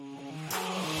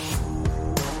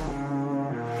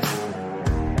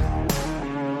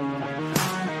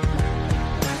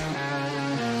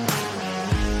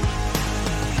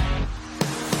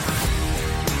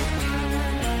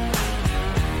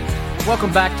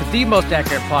Welcome back to the most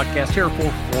accurate podcast here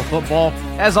for football.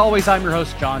 As always, I'm your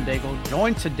host, John Daigle,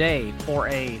 joined today for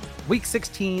a Week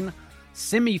 16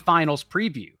 semifinals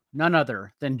preview. None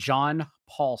other than John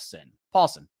Paulson.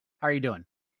 Paulson, how are you doing?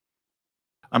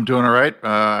 I'm doing all right.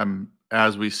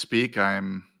 As we speak,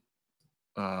 I'm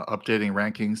updating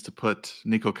rankings to put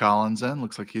Nico Collins in.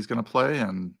 Looks like he's going to play,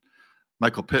 and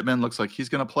Michael Pittman looks like he's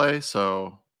going to play.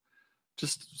 So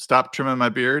just stop trimming my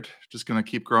beard. Just going to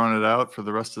keep growing it out for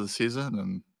the rest of the season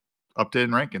and updating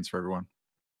rankings for everyone.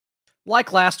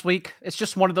 Like last week, it's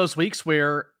just one of those weeks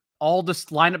where all the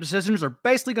lineup decisions are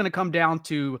basically going to come down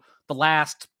to the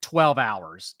last 12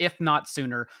 hours, if not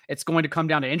sooner. It's going to come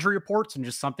down to injury reports and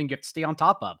just something you have to stay on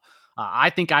top of.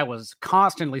 I think I was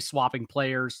constantly swapping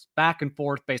players back and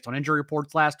forth based on injury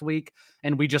reports last week,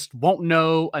 and we just won't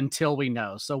know until we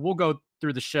know. So we'll go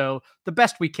through the show the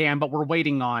best we can, but we're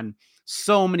waiting on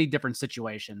so many different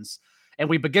situations. And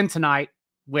we begin tonight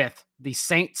with the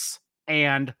Saints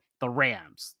and the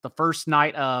Rams, the first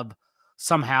night of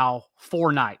somehow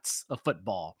 4 nights of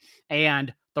football.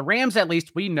 And the Rams, at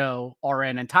least we know, are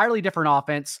an entirely different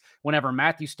offense whenever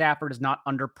Matthew Stafford is not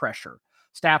under pressure.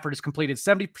 Stafford has completed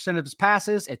 70% of his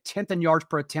passes at 10th in yards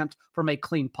per attempt from a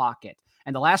clean pocket.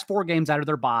 And the last 4 games out of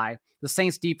their bye, the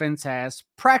Saints defense has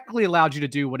practically allowed you to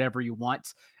do whatever you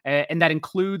want. And that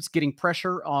includes getting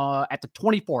pressure at the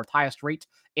 24th highest rate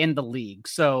in the league.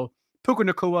 So Puka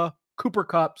Nacua, Cooper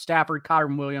Kupp, Stafford,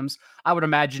 Kyren Williams, I would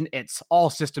imagine it's all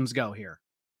systems go here.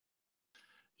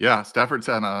 Yeah, Stafford's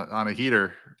on a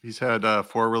heater. He's had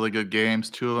 4 really good games,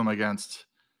 2 of them against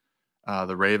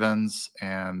the Ravens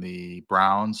and the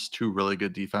Browns, 2 really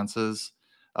good defenses.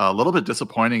 A little bit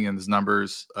disappointing in his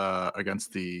numbers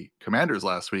against the Commanders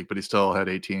last week, but he still had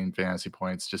 18 fantasy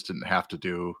points. Just didn't have to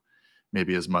do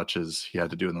maybe as much as he had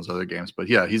to do in those other games. But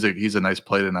yeah, he's a nice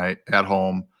play tonight at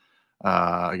home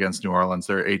against New Orleans.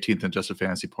 They're 18th in adjusted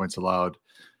fantasy points allowed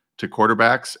to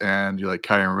quarterbacks, and you like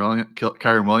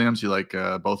Kyren Williams. You like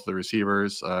both the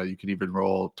receivers. You could even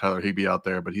roll Tyler Higbee out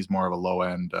there, but he's more of a low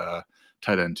end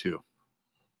tight end too.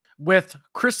 With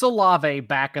Chris Olave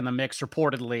back in the mix,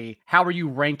 reportedly, how are you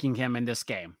ranking him in this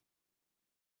game?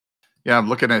 Yeah, I'm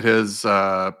looking at his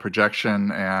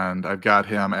projection, and I've got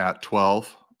him at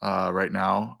 12 right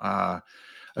now. I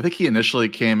think he initially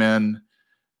came in,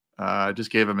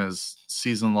 just gave him his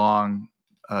season-long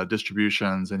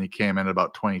distributions, and he came in at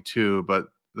about 22. But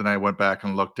then I went back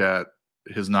and looked at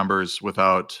his numbers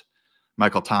without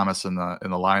Michael Thomas in the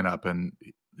lineup, and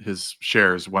his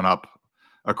shares went up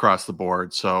across the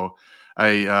board. So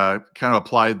I kind of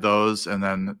applied those and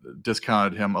then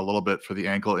discounted him a little bit for the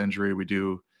ankle injury. We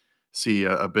do see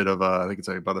a bit of I think it's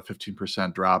like about a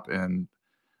 15% drop in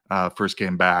first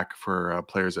game back for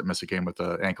players that miss a game with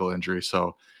an ankle injury.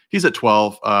 So he's at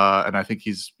 12, and I think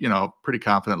he's, pretty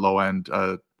confident low end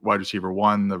wide receiver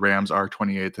 1. The Rams are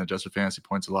 28th in adjusted fantasy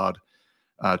points allowed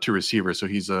to receivers. So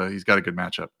he's got a good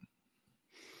matchup.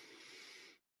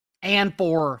 And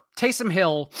for Taysom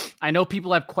Hill, I know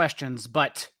people have questions,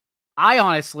 but I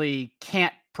honestly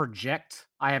can't project.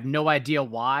 I have no idea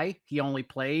why he only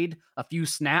played a few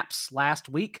snaps last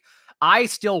week. I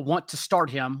still want to start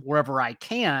him wherever I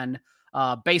can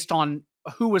based on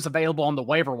who is available on the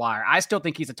waiver wire. I still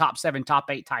think he's a top 7, top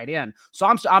 8 tight end. So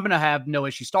I'm going to have no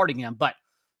issue starting him, but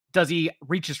does he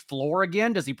reach his floor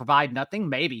again? Does he provide nothing?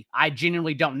 Maybe. I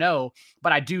genuinely don't know,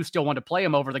 but I do still want to play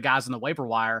him over the guys on the waiver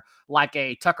wire, like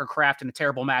a Tucker Kraft in a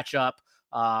terrible matchup,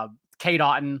 Cade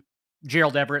Otton,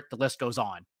 Gerald Everett, the list goes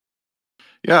on.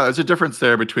 Yeah, there's a difference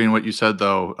there between what you said,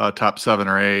 though, top 7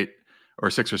 or 8 or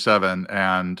 6 or 7,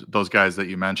 and those guys that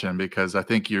you mentioned, because I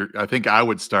think I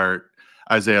would start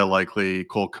Isaiah Likely,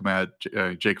 Cole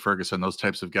Kmet, Jake Ferguson, those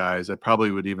types of guys. I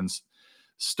probably would even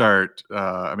start.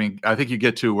 I think you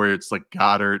get to where it's like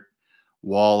Goddard,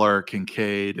 Waller,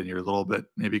 Kincaid, and you're a little bit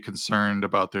maybe concerned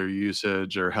about their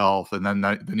usage or health, and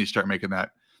then you start making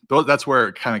that. That's where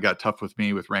it kind of got tough with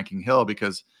me with ranking Hill,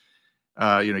 because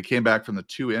he came back from the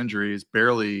 2 injuries,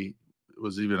 barely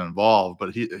was even involved,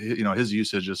 but he his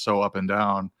usage is so up and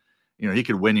down. He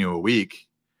could win you a week,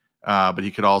 but he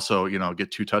could also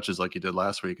get 2 touches like he did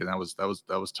last week, and that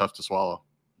was tough to swallow.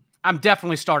 I'm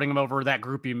definitely starting him over that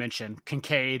group you mentioned,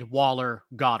 Kincaid, Waller,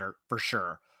 Goddard, for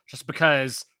sure, just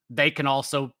because they can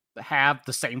also have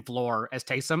the same floor as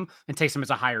Taysom, and Taysom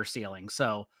has a higher ceiling.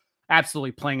 So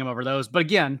absolutely playing him over those. But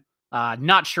again,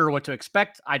 not sure what to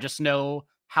expect. I just know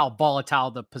how volatile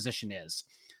the position is.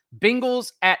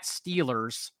 Bengals at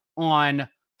Steelers on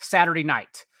Saturday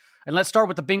night. And let's start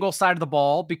with the Bengals side of the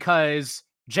ball, because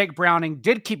Jake Browning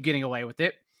did keep getting away with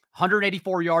it.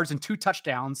 184 yards and 2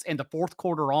 touchdowns in the fourth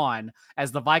quarter on,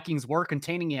 as the Vikings were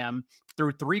containing him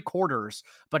through 3 quarters.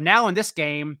 But now in this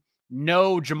game,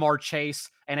 no Jamar Chase,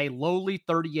 and a lowly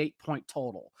 38-point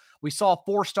total. We saw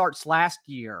 4 starts last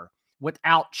year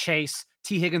without Chase.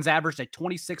 T. Higgins averaged a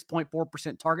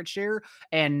 26.4% target share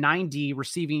and 90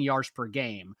 receiving yards per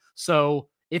game. So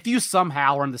if you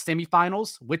somehow are in the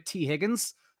semifinals with T.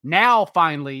 Higgins, now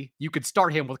finally you could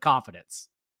start him with confidence.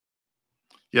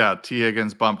 Yeah, T.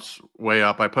 Higgins bumps way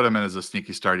up. I put him in as a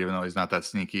sneaky start, even though he's not that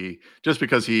sneaky, just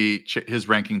because his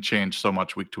ranking changed so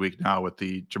much week to week now with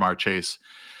the Jamar Chase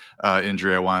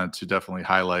injury. I wanted to definitely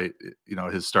highlight,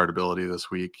 his startability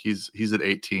this week. He's at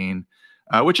 18,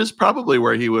 which is probably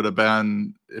where he would have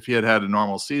been if he had had a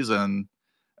normal season.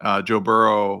 Joe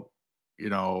Burrow,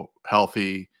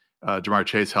 healthy, Jamar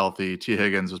Chase healthy. T.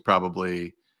 Higgins was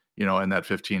probably, in that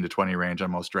 15 to 20 range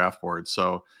on most draft boards.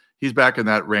 So he's back in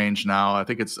that range now. I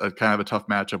think it's a kind of a tough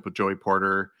matchup with Joey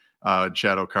Porter,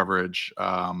 shadow coverage,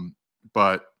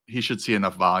 but he should see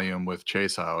enough volume with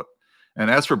Chase out. And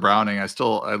as for Browning,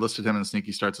 I listed him in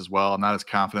sneaky starts as well. I'm not as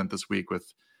confident this week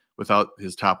without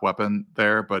his top weapon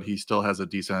there, but he still has a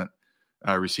decent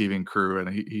receiving crew, and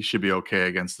he should be okay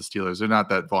against the Steelers. They're not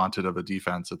that vaunted of a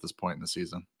defense at this point in the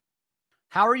season.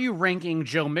 How are you ranking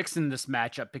Joe Mixon in this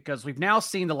matchup? Because we've now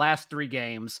seen the last 3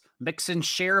 games, Mixon's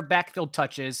share of backfield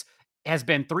touches has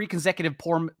been 3 consecutive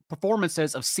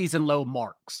performances of season low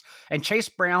marks. And Chase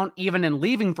Brown, even in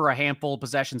leaving for a handful of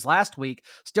possessions last week,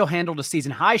 still handled a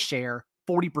season high share,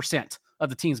 40% of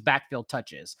the team's backfield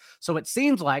touches. So it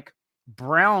seems like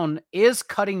Brown is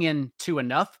cutting into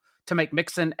enough to make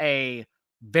Mixon a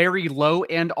very low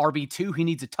end RB2. He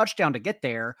needs a touchdown to get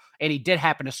there, and he did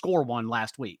happen to score one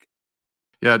last week.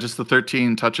 Yeah, just the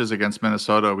 13 touches against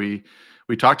Minnesota. We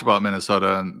talked about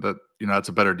Minnesota and that that's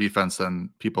a better defense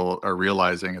than people are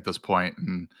realizing at this point.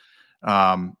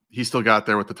 And he still got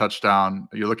there with the touchdown.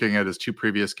 You're looking at his 2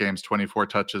 previous games, 24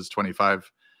 touches,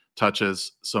 25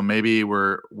 touches. So maybe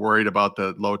we're worried about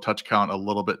the low touch count a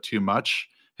little bit too much.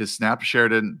 His snap share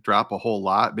didn't drop a whole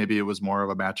lot. Maybe it was more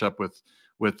of a matchup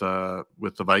with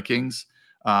the Vikings.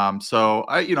 So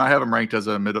I have him ranked as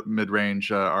a mid-range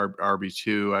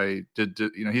RB2. I did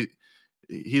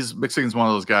he's Mixon's one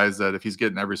of those guys that if he's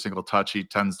getting every single touch, he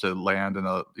tends to land in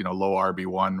a low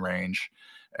RB1 range.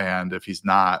 And if he's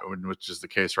not, which is the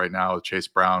case right now with Chase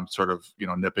Brown sort of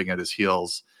nipping at his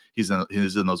heels, he's in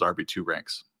those RB2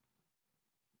 ranks.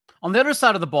 On the other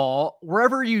side of the ball,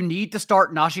 wherever you need to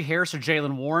start Najee Harris or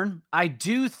Jaylen Warren, I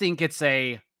do think it's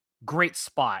a great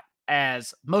spot,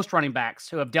 as most running backs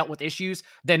who have dealt with issues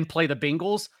then play the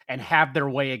Bengals and have their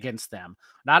way against them.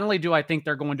 Not only do I think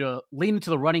they're going to lean into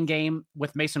the running game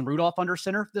with Mason Rudolph under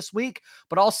center this week,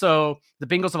 but also the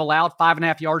Bengals have allowed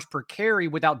 5.5 yards per carry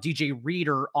without DJ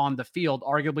Reader on the field,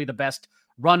 arguably the best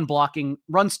run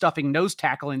stuffing nose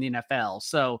tackle in the NFL.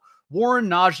 So Warren,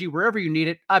 Najee, wherever you need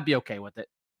it, I'd be okay with it.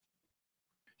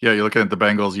 Yeah, you're looking at the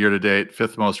Bengals year to date,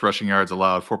 5th most rushing yards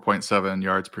allowed, 4.7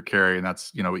 yards per carry, and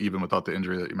that's even without the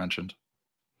injury that you mentioned.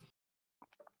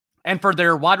 And for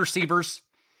their wide receivers,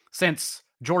 since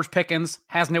George Pickens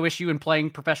has no issue in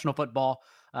playing professional football,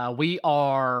 we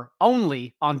are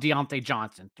only on Deontay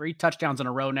Johnson. 3 touchdowns in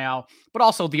a row now, but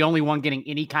also the only one getting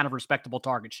any kind of respectable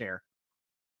target share.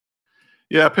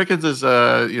 Yeah, Pickens is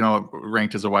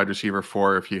ranked as a wide receiver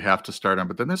 4 if you have to start him.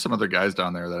 But then there's some other guys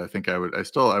down there that I think I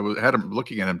had him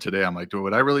looking at him today. I'm like,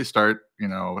 would I really start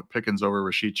Pickens over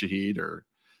Rashid Shaheed or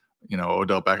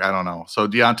Odell Beckham? I don't know. So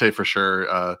Deontay for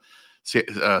sure.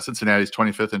 Cincinnati's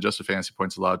 25th in adjusted fantasy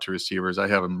points allowed to receivers. I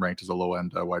have him ranked as a low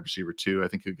end wide receiver 2. I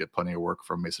think he'll get plenty of work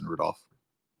from Mason Rudolph.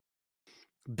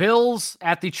 Bills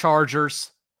at the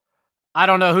Chargers. I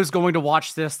don't know who's going to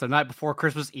watch this the night before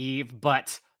Christmas Eve,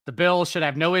 but the Bills should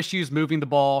have no issues moving the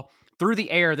ball through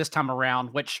the air this time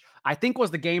around, which I think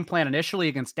was the game plan initially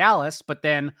against Dallas. But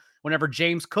then whenever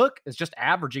James Cook is just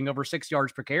averaging over 6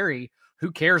 yards per carry,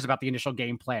 who cares about the initial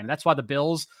game plan? That's why the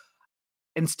Bills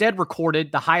instead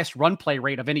recorded the highest run play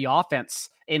rate of any offense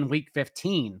in week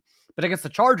 15. But against the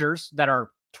Chargers that are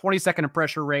 22nd in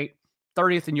pressure rate,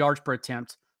 30th in yards per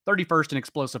attempt, 31st in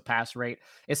explosive pass rate,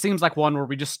 it seems like one where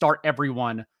we just start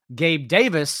everyone, Gabe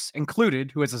Davis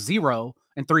included, who has a 0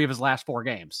 in 3 of his last 4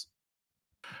 games.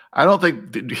 I don't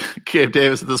think Gabe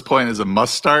Davis at this point is a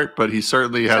must start, but he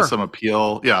certainly has some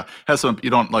appeal. Yeah, has some. You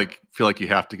don't feel like you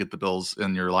have to get the Bills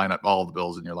in your lineup, all the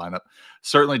Bills in your lineup.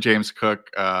 Certainly James Cook.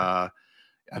 I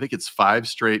think it's 5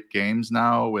 straight games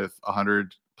now with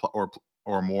 100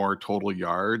 or more total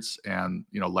yards, and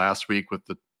last week with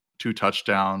the 2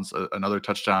 touchdowns, another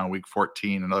touchdown in week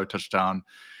 14, another touchdown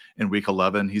in week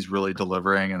 11. He's really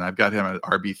delivering, and I've got him at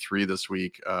RB3 this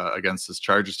week against this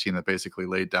Chargers team that basically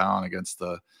laid down against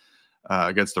the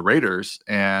Raiders.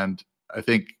 And I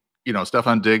think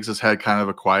Stephon Diggs has had kind of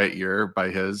a quiet year by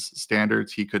his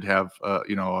standards. He could have,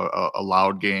 a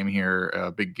loud game here,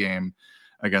 a big game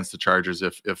against the Chargers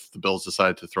if the Bills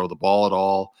decide to throw the ball at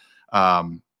all.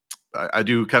 I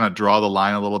do kind of draw the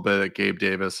line a little bit at Gabe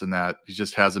Davis in that he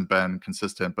just hasn't been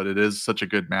consistent, but it is such a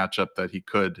good matchup that he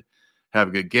could have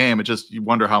a good game. It just, you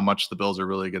wonder how much the Bills are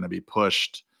really going to be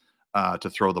pushed to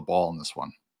throw the ball in this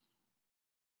one.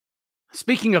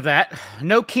 Speaking of that,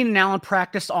 no Keenan Allen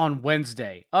practice on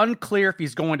Wednesday. Unclear if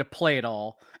he's going to play at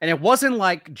all. And it wasn't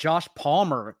like Josh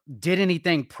Palmer did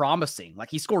anything promising.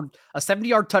 Like he scored a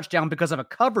 70-yard touchdown because of a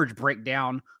coverage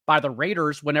breakdown by the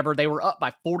Raiders whenever they were up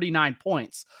by 49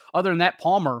 points. Other than that,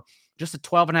 Palmer, just a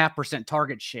 12.5%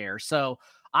 target share. So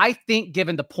I think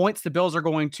given the points the Bills are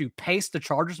going to pace the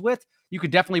Chargers with, you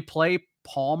could definitely play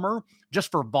Palmer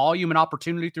just for volume and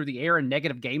opportunity through the air and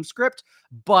negative game script.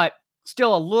 But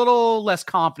still a little less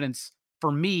confidence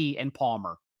for me and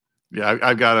Palmer. Yeah,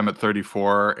 I've got him at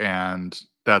 34, and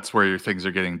that's where your things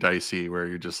are getting dicey, where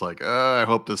you're just like, I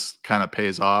hope this kind of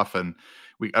pays off. And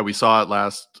we saw it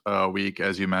last week,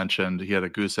 as you mentioned. He had a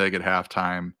goose egg at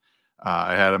halftime.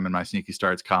 I had him in my sneaky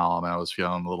starts column, and I was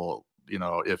feeling a little,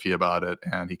 iffy about it.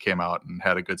 And he came out and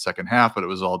had a good second half, but it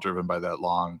was all driven by that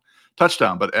long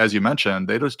touchdown. But as you mentioned,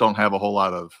 they just don't have a whole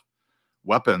lot of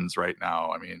weapons right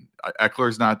now. I mean,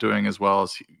 Ekeler's not doing as well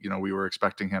as we were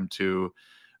expecting him to.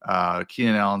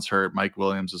 Keenan Allen's hurt. Mike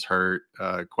Williams is hurt.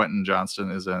 Quentin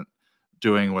Johnston isn't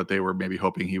doing what they were maybe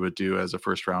hoping he would do as a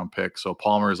first-round pick. So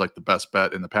Palmer is like the best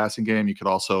bet in the passing game. You could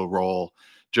also roll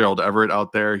Gerald Everett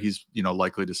out there. He's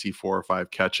likely to see 4 or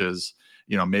 5 catches.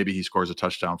 Maybe he scores a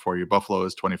touchdown for you. Buffalo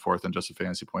is 24th in adjusted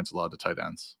fantasy points allowed to tight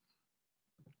ends.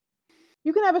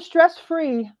 You can have a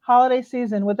stress-free holiday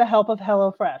season with the help of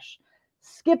HelloFresh.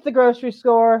 Skip the grocery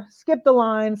store, skip the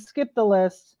lines, skip the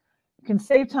list. You can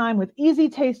save time with easy,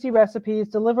 tasty recipes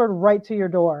delivered right to your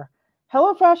door.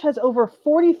 HelloFresh has over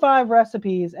 45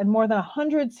 recipes and more than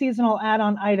 100 seasonal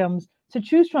add-on items to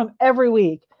choose from every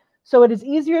week, so it is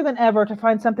easier than ever to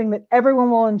find something that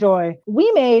everyone will enjoy.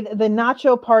 We made the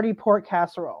Nacho Party Pork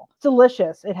Casserole. It's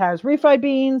delicious. It has refried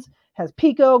beans, has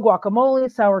pico,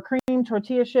 guacamole, sour cream,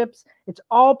 tortilla chips. It's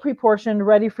all pre-portioned,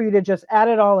 ready for you to just add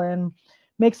it all in.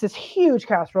 Makes this huge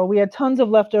casserole. We had tons of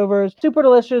leftovers. Super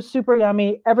delicious, super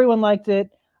yummy. Everyone liked it,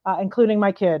 including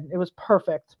my kid. It was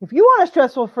perfect. If you want a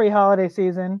stressful-free holiday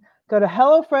season, go to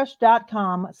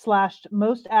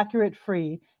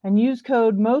HelloFresh.com/MostAccurateFree and use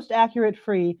code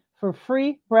MostAccurateFree for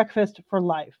free breakfast for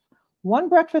life. 1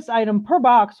 breakfast item per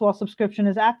box while subscription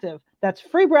is active. That's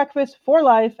free breakfast for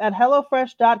life at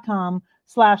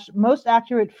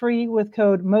HelloFresh.com/MostAccurateFree with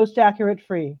code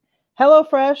MostAccurateFree.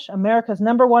 HelloFresh, America's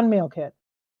 #1 meal kit.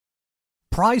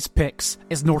 Prize Picks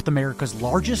is North America's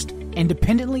largest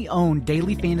independently owned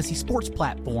daily fantasy sports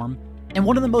platform and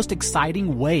one of the most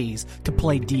exciting ways to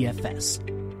play DFS.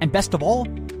 And best of all,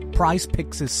 Prize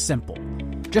Picks is simple.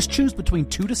 Just choose between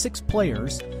 2 to 6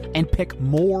 players and pick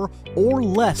more or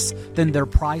less than their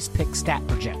Prize Pick stat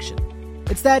projection.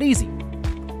 It's that easy.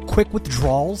 Quick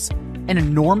withdrawals, an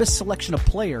enormous selection of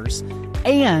players,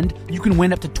 and you can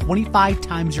win up to 25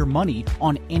 times your money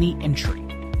on any entry.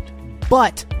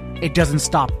 But it doesn't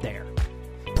stop there.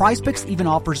 PrizePicks even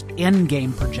offers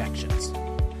in-game projections.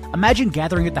 Imagine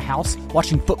gathering at the house,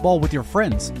 watching football with your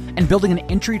friends, and building an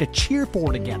entry to cheer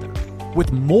for together,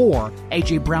 with more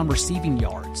A.J. Brown receiving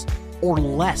yards, or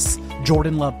less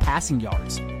Jordan Love passing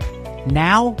yards.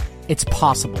 Now, it's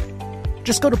possible.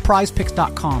 Just go to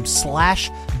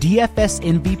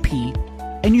prizepicks.com/DFSMVP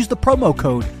and use the promo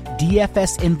code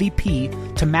DFSMVP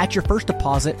to match your first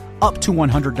deposit up to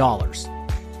 $100.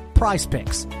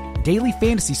 PrizePicks, daily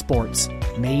fantasy sports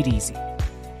made easy.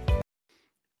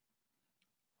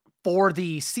 For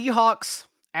the Seahawks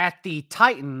at the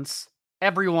Titans,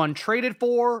 everyone traded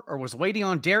for or was waiting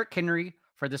on Derrick Henry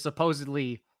for the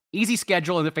supposedly easy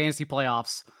schedule in the fantasy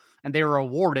playoffs, and they were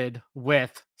awarded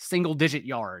with single-digit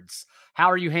yards.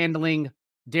 How are you handling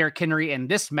Derrick Henry in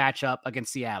this matchup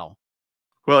against Seattle?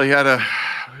 Well, he had a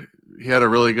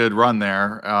really good run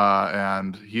there,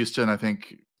 and Houston, I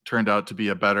think, turned out to be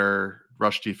a better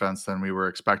rush defense than we were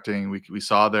expecting. We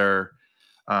saw their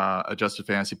adjusted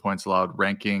fantasy points allowed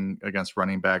ranking against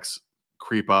running backs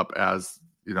creep up as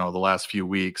the last few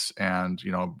weeks, and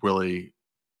really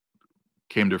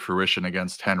came to fruition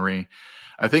against Henry.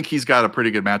 I think he's got a pretty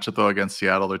good matchup though against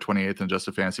Seattle. They're 28th in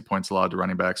adjusted fantasy points allowed to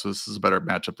running backs, so this is a better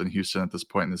matchup than Houston at this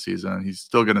point in the season. And he's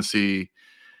still going to see.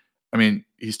 I mean,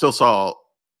 he still saw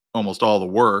almost all the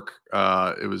work.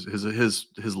 It was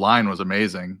his line was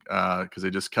amazing because they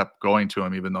just kept going to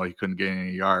him even though he couldn't gain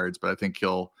any yards. But I think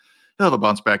he'll they'll have a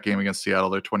bounce back game against Seattle.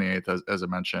 They're 28th, as I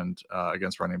mentioned,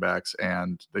 against running backs,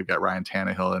 and they've got Ryan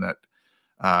Tannehill in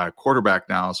at quarterback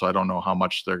now. So I don't know how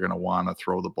much they're going to want to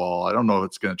throw the ball. I don't know if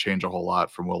it's going to change a whole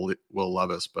lot from Will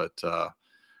Levis, but I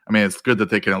mean, it's good that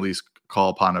they can at least call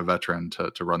upon a veteran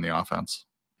to run the offense.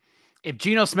 If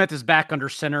Geno Smith is back under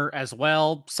center as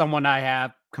well, someone I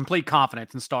have complete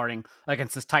confidence in starting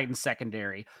against this Titans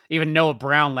secondary. Even Noah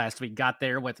Brown last week got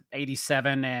there with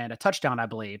 87 and a touchdown, I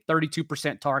believe,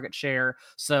 32% target share.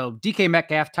 So DK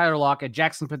Metcalf, Tyler Lockett,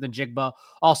 Jackson Smith, and Jigba,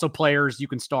 also players you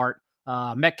can start.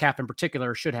 Metcalf in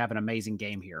particular should have an amazing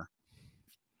game here.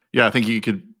 Yeah, I think you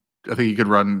could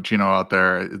run Geno out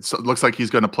there. It looks like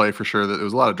he's going to play for sure. There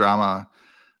was a lot of drama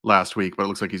last week, but it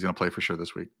looks like he's going to play for sure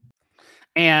this week.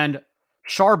 And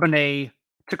Charbonnet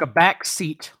took a back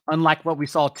seat, unlike what we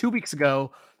saw 2 weeks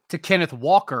ago, to Kenneth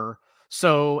Walker.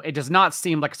 So it does not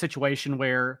seem like a situation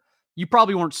where you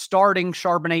probably weren't starting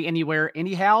Charbonnet anywhere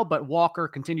anyhow, but Walker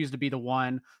continues to be the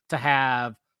one to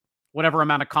have whatever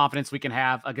amount of confidence we can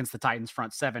have against the Titans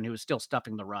front seven, who is still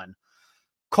stuffing the run.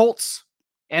 Colts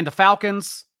and the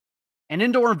Falcons, an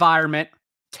indoor environment,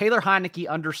 Taylor Heineke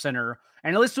under center.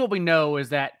 And at least what we know is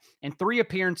that in 3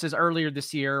 appearances earlier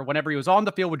this year, whenever he was on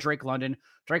the field with Drake London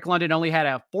only had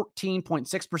a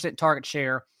 14.6% target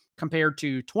share compared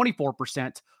to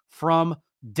 24% from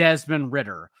Desmond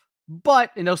Ridder.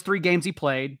 But in those 3 games he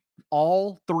played,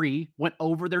 all 3 went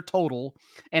over their total.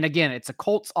 And again, it's a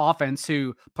Colts offense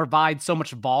who provides so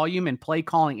much volume and play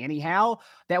calling anyhow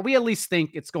that we at least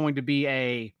think it's going to be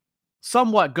a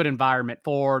somewhat good environment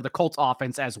for the Colts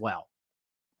offense as well.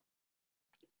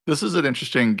 This is an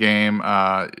interesting game.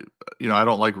 I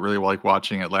don't really like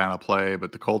watching Atlanta play,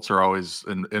 but the Colts are always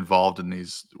involved in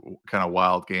these kind of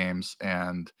wild games,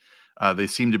 and they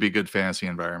seem to be good fantasy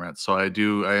environments. So I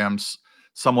am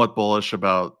somewhat bullish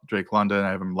about Drake London.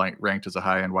 I have him ranked as a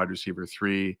high-end wide receiver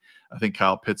 3. I think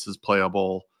Kyle Pitts is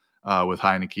playable with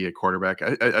Heineke at quarterback.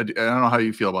 I don't know how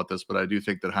you feel about this, but I do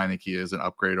think that Heineke is an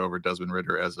upgrade over Desmond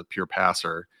Ridder as a pure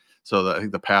passer. So I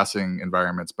think the passing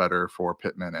environment's better for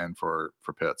Pittman and for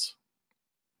Pitts.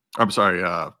 I'm sorry,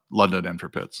 London and for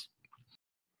Pitts.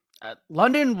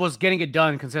 London was getting it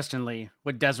done consistently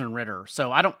with Desmond Ridder,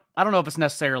 so I don't know if it's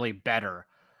necessarily better.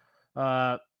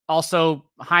 Also,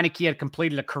 Heineke had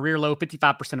completed a career low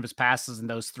 55% of his passes in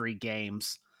those 3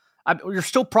 games. You're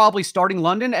still probably starting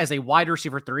London as a wide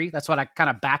receiver 3. That's what I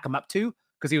kind of back him up to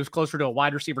because he was closer to a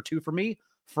wide receiver 2 for me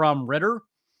from Ridder.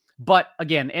 But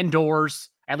again, indoors,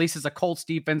 at least as a Colts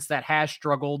defense that has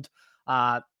struggled,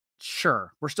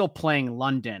 sure, we're still playing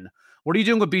London. What are you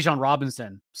doing with Bijan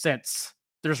Robinson since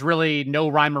there's really no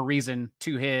rhyme or reason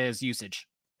to his usage?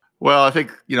 Well, I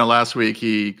think, last week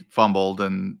he fumbled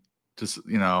and just,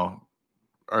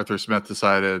 Arthur Smith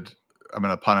decided I'm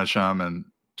going to punish him, and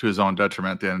to his own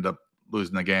detriment, they ended up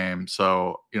losing the game.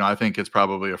 So, I think it's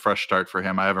probably a fresh start for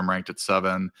him. I have him ranked at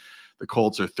 7. The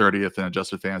Colts are 30th in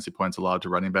adjusted fantasy points allowed to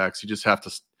running backs. You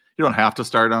don't have to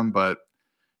start him, but,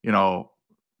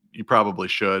 you probably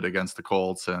should against the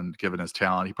Colts, and given his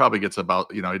talent, he probably gets about,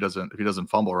 if he doesn't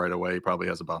fumble right away, he probably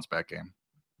has a bounce back game.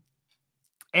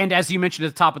 And as you mentioned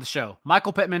at the top of the show,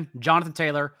 Michael Pittman, Jonathan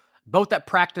Taylor, both at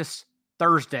practice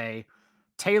Thursday.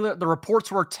 The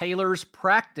reports were Taylor's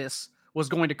practice was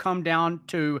going to come down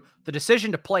to the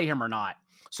decision to play him or not.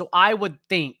 So I would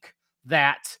think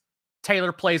that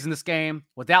Taylor plays in this game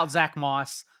without Zach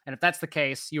Moss. And if that's the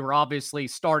case, you are obviously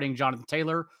starting Jonathan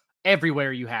Taylor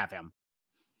everywhere you have him.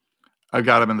 I've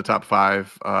got him in the top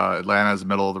 5. Atlanta's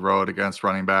middle of the road against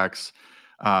running backs.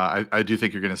 I do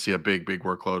think you're going to see a big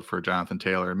workload for Jonathan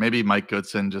Taylor. Maybe Mike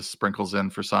Goodson just sprinkles in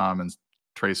for some, and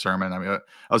Trey Sermon. I mean,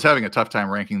 I was having a tough time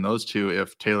ranking those 2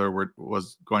 if Taylor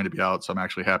was going to be out. So I'm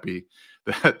actually happy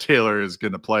that Taylor is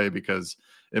going to play because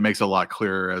it makes it a lot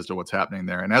clearer as to what's happening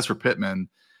there. And as for Pittman,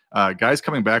 guys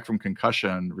coming back from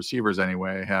concussion, receivers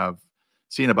anyway, have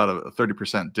seen about a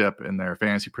 30% dip in their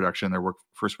fantasy production, their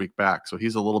first week back. So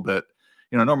he's a little bit,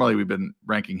 normally we've been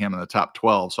ranking him in the top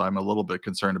 12. So I'm a little bit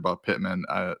concerned about Pittman.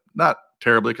 Not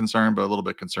terribly concerned, but a little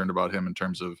bit concerned about him in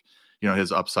terms of,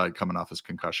 his upside coming off his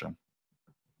concussion.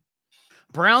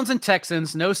 Browns and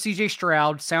Texans, no CJ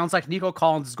Stroud. Sounds like Nico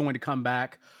Collins is going to come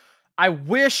back. I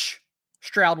wish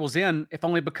Stroud was in, if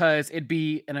only because it'd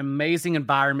be an amazing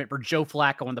environment for Joe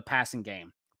Flacco in the passing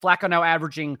game. Flacco now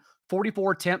averaging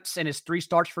 44 attempts in his 3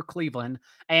 starts for Cleveland,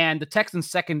 and the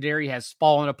Texans secondary has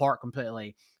fallen apart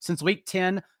completely. Since week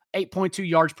 10, 8.2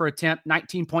 yards per attempt,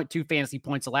 19.2 fantasy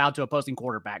points allowed to opposing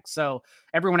quarterbacks. So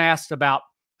everyone asked about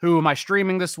who am I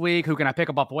streaming this week? Who can I pick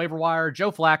up off the waiver wire?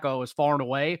 Joe Flacco is far and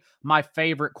away my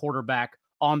favorite quarterback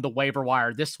on the waiver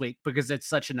wire this week because it's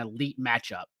such an elite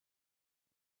matchup.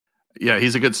 Yeah,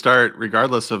 he's a good start,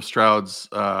 regardless of Stroud's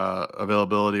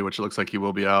availability, which it looks like he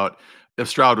will be out. If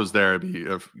Stroud was there,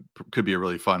 could be a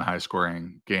really fun,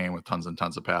 high-scoring game with tons and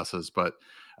tons of passes. But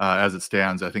as it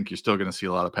stands, I think you're still going to see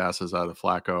a lot of passes out of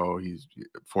Flacco. He's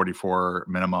 44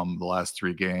 minimum the last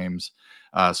 3 games.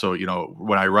 So,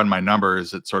 when I run my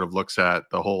numbers, it sort of looks at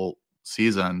the whole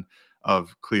season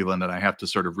of Cleveland, and I have to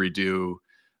sort of redo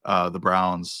the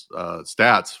Browns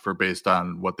stats based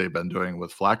on what they've been doing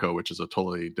with Flacco, which is a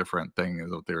totally different thing than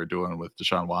what they were doing with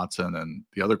Deshaun Watson and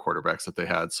the other quarterbacks that they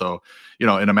had. So, in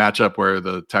a matchup where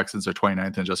the Texans are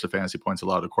 29th in adjusted fantasy points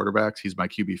allowed to quarterbacks, he's my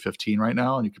QB 15 right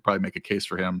now. And you could probably make a case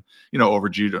for him, over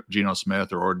Geno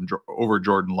Smith or over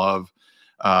Jordan Love,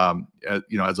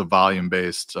 as a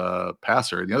volume-based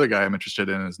passer. The other guy I'm interested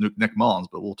in is Nick Mullins,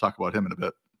 but we'll talk about him in a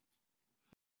bit.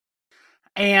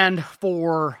 And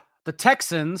for the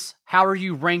Texans, how are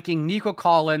you ranking Nico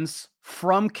Collins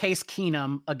from Case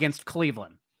Keenum against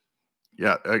Cleveland?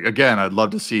 Yeah, again, I'd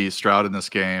love to see Stroud in this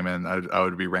game, and I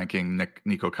would be ranking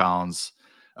Nico Collins,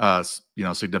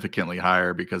 significantly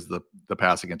higher because the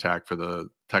passing attack for the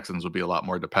Texans would be a lot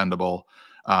more dependable.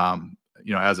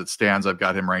 As it stands, I've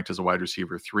got him ranked as a wide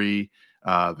receiver 3.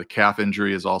 The calf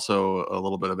injury is also a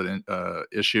little bit of an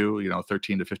issue.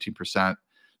 13 to 15%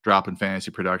 drop in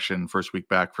fantasy production first week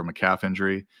back from a calf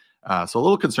injury. So a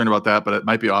little concerned about that, but it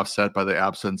might be offset by the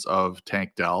absence of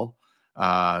Tank Dell.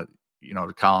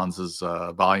 Collins's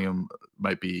volume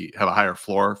might have a higher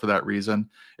floor for that reason.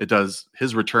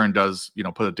 His return does,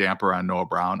 put a damper on Noah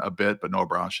Brown a bit, but Noah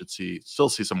Brown should still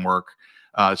see some work.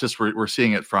 It's just we're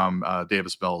seeing it from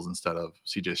Davis Mills instead of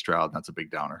CJ Stroud, and that's a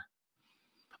big downer.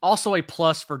 Also a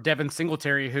plus for Devin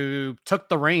Singletary, who took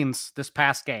the reins this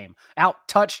past game.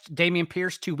 Out-touched Dameon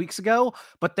Pierce 2 weeks ago,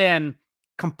 but then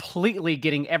completely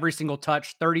getting every single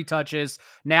touch, 30 touches.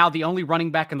 Now the only running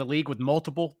back in the league with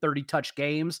multiple 30-touch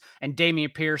games, and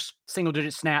Dameon Pierce,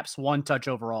 single-digit snaps, 1 touch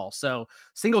overall. So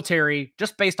Singletary,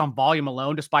 just based on volume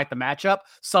alone, despite the matchup,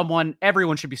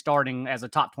 everyone should be starting as a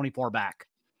top 24 back.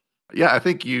 Yeah, I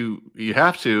think you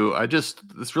have to.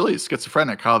 It's really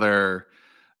schizophrenic how they're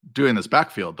doing this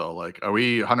backfield though. Like, are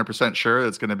we 100% sure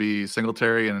it's going to be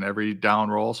Singletary in every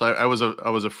down roll? So I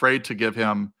was afraid to give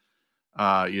him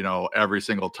every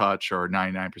single touch or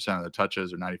 99% of the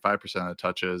touches or 95% of the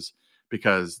touches,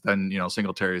 because then,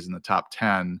 Singletary is in the top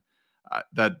 10.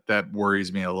 That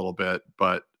worries me a little bit,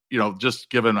 but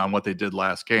just given on what they did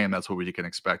last game, that's what we can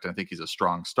expect. And I think he's a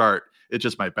strong start. It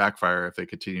just might backfire if they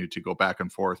continue to go back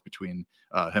and forth between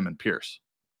him and Pierce.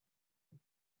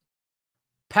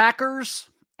 Packers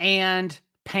and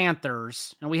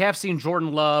Panthers. And we have seen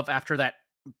Jordan Love, after that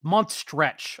month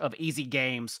stretch of easy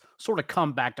games, sort of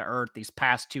come back to earth these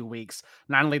past 2 weeks.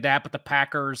 Not only that, but the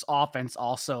Packers offense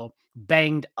also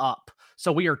banged up.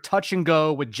 So we are touch and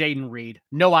go with Jaden Reed.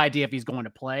 No idea if he's going to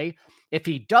play. If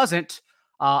he doesn't,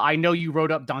 I know you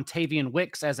wrote up Dontavian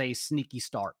Wicks as a sneaky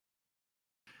start.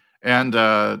 And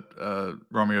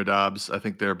Romeo Doubs. I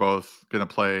think they're both going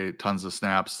to play tons of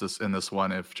snaps in this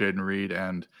one if Jaden Reed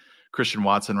and Christian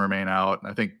Watson remain out. And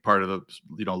I think part of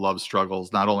the Love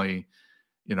struggles, not only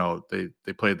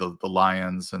they played the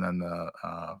Lions, and then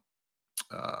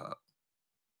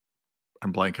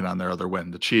I'm blanking on their other win,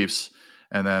 the Chiefs,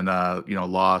 and then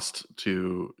lost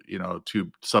to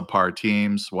 2 subpar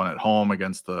teams, one at home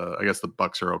against I guess the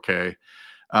Bucks are okay.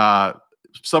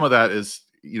 Some of that is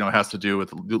has to do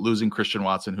with losing Christian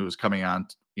Watson, who was coming on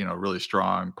really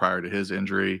strong prior to his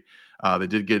injury. They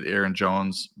did get Aaron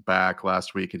Jones back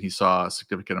last week, and he saw a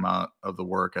significant amount of the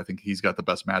work. I think he's got the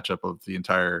best matchup of the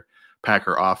entire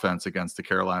Packer offense against the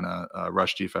Carolina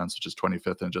rush defense, which is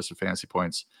 25th in adjusted fantasy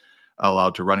points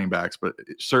allowed to running backs. But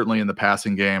certainly in the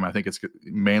passing game, I think it's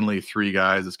mainly 3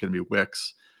 guys. It's going to be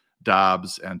Wicks,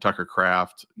 Dobbs, and Tucker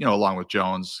Kraft, along with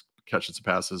Jones catching some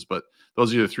passes. But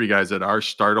those are the 3 guys that are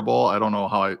startable. I don't know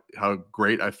how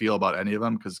great I feel about any of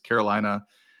them, because Carolina,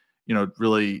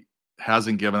 really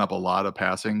hasn't given up a lot of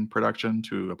passing production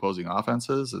to opposing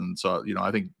offenses. And so,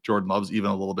 I think Jordan Love's even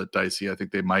a little bit dicey. I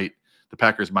think the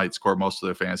Packers might score most of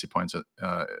their fantasy points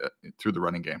through the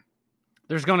running game.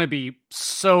 There's going to be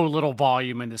so little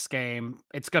volume in this game.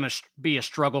 It's going to be a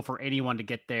struggle for anyone to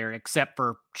get there, except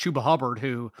for Chuba Hubbard,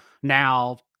 who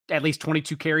now at least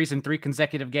 22 carries in 3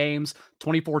 consecutive games,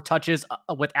 24 touches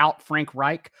without Frank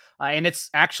Reich. And it's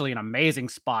actually an amazing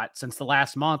spot. Since the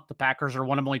last month, the Packers are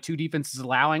one of only 2 defenses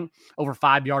allowing over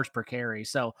 5 yards per carry.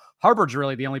 So Hubbard's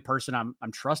really the only person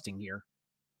I'm trusting here.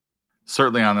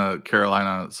 Certainly on the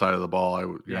Carolina side of the ball, I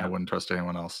wouldn't trust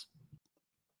anyone else.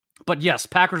 But yes,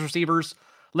 Packers receivers,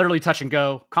 literally touch and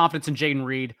go. Confidence in Jaden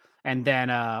Reed. And then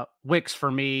Wicks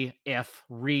for me if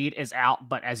Reed is out.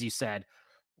 But as you said,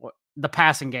 the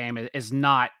passing game is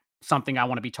not something I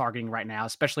want to be targeting right now,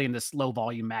 especially in this low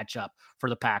volume matchup for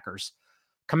the Packers.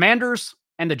 Commanders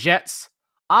and the Jets.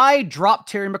 I dropped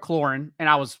Terry McLaurin, and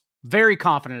I was very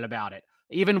confident about it.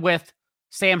 Even with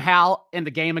Sam Howell in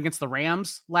the game against the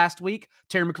Rams last week,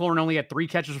 Terry McLaurin only had 3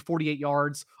 catches for 48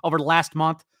 yards. Over the last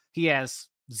month, he has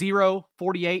 0,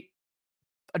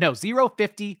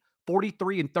 50,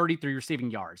 43, and 33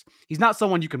 receiving yards. He's not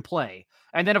someone you can play.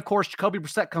 And then, of course, Jacoby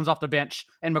Brissett comes off the bench,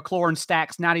 and McLaurin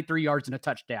stacks 93 yards and a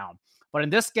touchdown. But in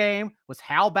this game, with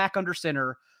Howell back under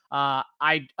center,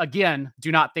 I, again,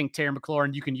 do not think Terry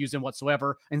McLaurin, you can use him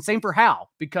whatsoever. And same for Howell,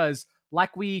 because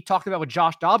like we talked about with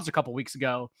Josh Dobbs a couple weeks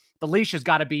ago, the leash has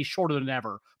got to be shorter than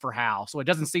ever for Howell. So it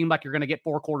doesn't seem like you're going to get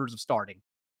 4 quarters of starting.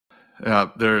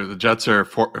 The Jets are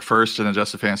first in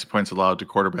adjusted fantasy points allowed to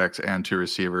quarterbacks and to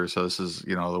receivers. So this is,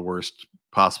 the worst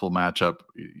possible matchup.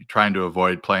 You're trying to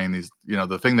avoid playing these.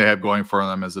 The thing they have going for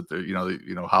them is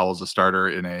that Howell's a starter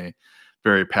in a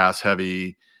very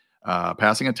pass-heavy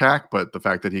passing attack, but the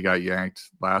fact that he got yanked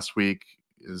last week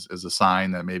is a sign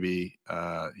that maybe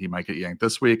he might get yanked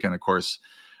this week. And of course,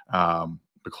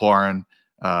 McLaurin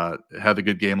had a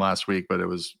good game last week, but it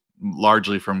was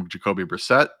largely from Jacoby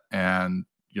Brissett, and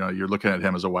you're looking at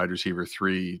him as a wide receiver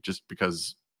 3 just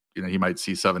because, he might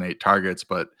see 7-8 targets,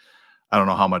 but I don't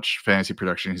know how much fantasy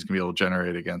production he's going to be able to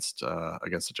generate against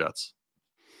the Jets.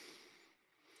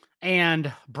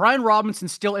 And Brian Robinson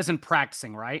still isn't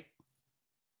practicing, right?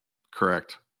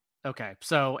 Correct. Okay.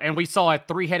 So, and we saw a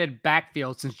 3-headed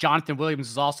backfield since Jonathan Williams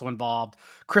is also involved.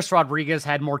 Chris Rodriguez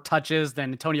had more touches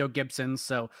than Antonio Gibson.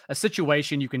 So a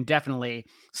situation you can definitely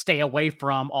stay away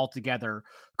from altogether.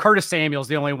 Curtis Samuel's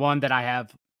the only one that I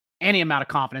have any amount of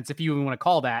confidence, if you even want to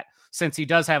call that, since he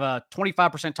does have a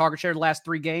 25% target share the last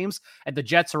 3 games. And the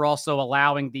Jets are also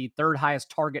allowing the 3rd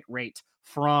highest target rate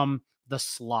from the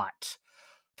slot.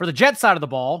 For the Jets side of the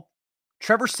ball,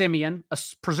 Trevor Siemian,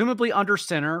 presumably under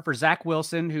center for Zach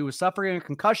Wilson, who is suffering a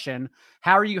concussion.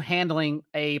 How are you handling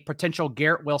a potential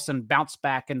Garrett Wilson bounce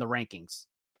back in the rankings?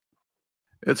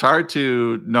 It's hard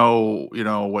to know,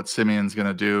 what Simeon's going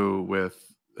to do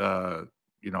with, a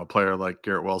player like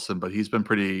Garrett Wilson, but he's been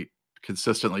pretty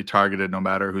consistently targeted no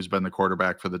matter who's been the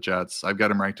quarterback for the Jets. I've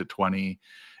got him ranked at 20.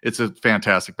 It's a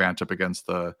fantastic matchup against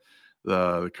the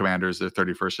Commanders. They're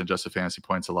 31st in adjusted fantasy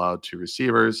points allowed to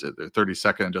receivers. They're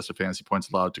 32nd in adjusted fantasy points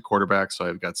allowed to quarterbacks. So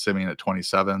I've got Simeon at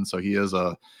 27. So he is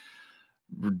a,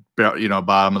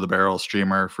 bottom of the barrel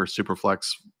streamer for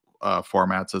Superflex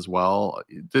formats as well.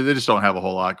 They just don't have a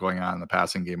whole lot going on in the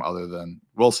passing game other than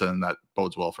Wilson. That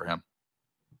bodes well for him.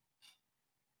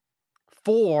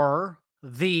 For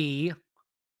the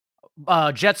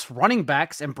Jets running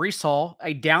backs and Breece Hall,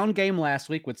 a down game last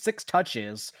week with 6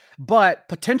 touches, but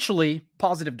potentially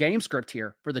positive game script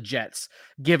here for the Jets,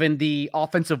 given the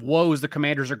offensive woes the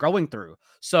Commanders are going through.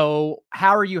 So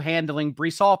how are you handling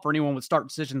Breece Hall for anyone with start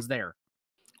decisions there?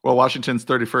 Well, Washington's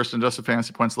 31st in adjusted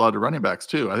fantasy points allowed to running backs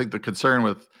too. I think the concern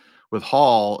with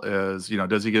Hall is,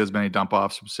 does he get as many dump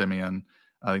offs from Simeon?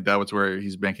 I think that was where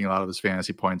he's banking a lot of his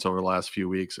fantasy points over the last few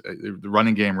weeks. The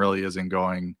running game really isn't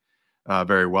going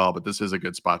very well, but this is a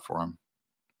good spot for him.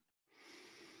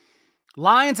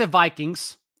 Lions and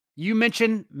Vikings. You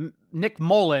mentioned Nick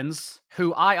Mullins,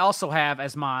 who I also have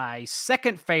as my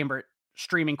second favorite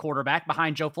streaming quarterback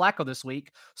behind Joe Flacco this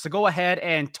week. So go ahead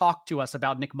and talk to us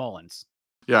about Nick Mullins.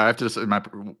 Yeah, I have to,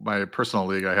 in my personal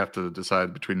league, I have to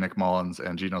decide between Nick Mullins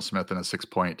and Geno Smith in a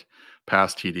 6-point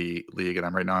pass TD league.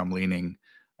 And I'm leaning,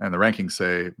 and the rankings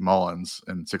say Mullins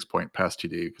in 6-point pass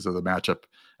TD because of the matchup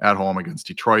at home against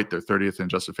Detroit. They're 30th in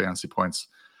adjusted fantasy points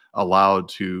allowed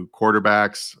to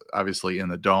quarterbacks, obviously in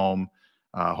the dome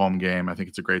home game. I think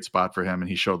it's a great spot for him. And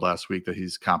he showed last week that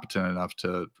he's competent enough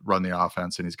to run the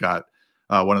offense. And he's got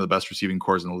one of the best receiving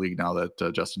cores in the league now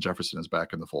that Justin Jefferson is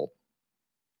back in the fold.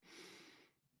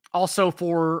 Also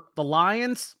for the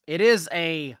Lions, it is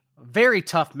a very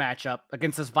tough matchup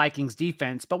against this Vikings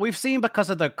defense, but we've seen because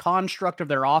of the construct of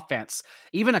their offense,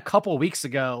 even a couple weeks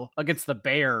ago against the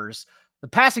Bears, the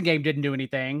passing game didn't do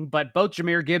anything, but both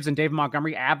Jahmyr Gibbs and David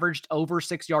Montgomery averaged over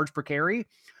 6 yards per carry.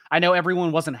 I know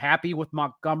everyone wasn't happy with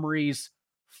Montgomery's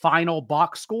final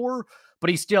box score, but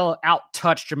he still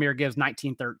out-touched Jahmyr Gibbs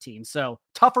 19-13. So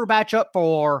tougher matchup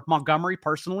for Montgomery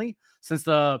personally, since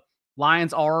the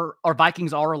Vikings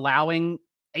are allowing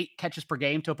 8 catches per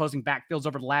game to opposing backfields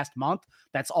over the last month.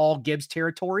 That's all Gibbs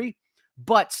territory,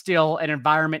 but still an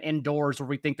environment indoors where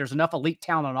we think there's enough elite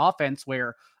talent on offense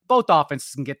where both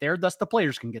offenses can get there, thus the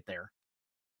players can get there.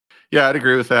 Yeah, I'd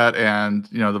agree with that. And,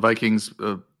 the Vikings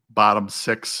bottom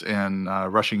 6 in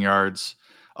rushing yards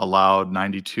allowed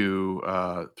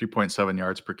 3.7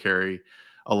 yards per carry.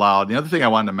 allowed. The other thing I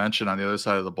wanted to mention on the other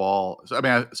side of the ball,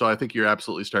 so I think you're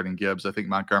absolutely starting Gibbs. I think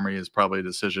Montgomery is probably a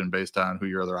decision based on who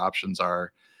your other options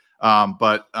are.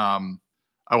 But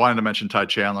I wanted to mention Ty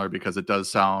Chandler because it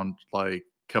does sound like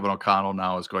Kevin O'Connell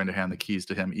now is going to hand the keys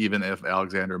to him, even if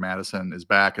Alexander Madison is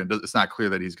back. And it's not clear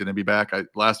that he's going to be back.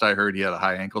 Last I heard, he had a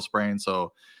high ankle sprain,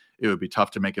 so it would be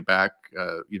tough to make it back,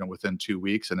 within 2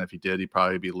 weeks. And if he did, he'd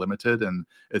probably be limited. And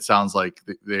it sounds like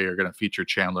they are going to feature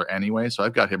Chandler anyway. So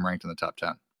I've got him ranked in the top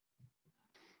 10.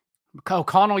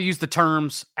 O'Connell used the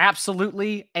terms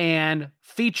absolutely and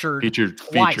featured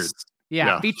twice. Featured.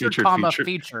 Yeah,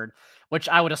 featured, which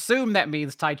I would assume that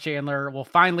means Ty Chandler will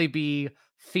finally be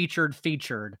featured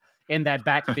in that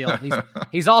backfield.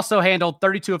 He's also handled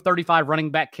 32 of 35 running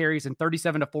back carries and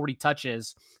 37 to 40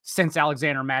 touches since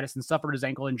Alexander Madison suffered his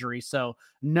ankle injury. So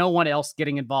no one else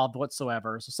getting involved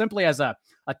whatsoever. So simply as a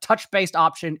touch-based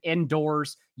option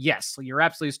indoors, yes, you're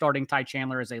absolutely starting Ty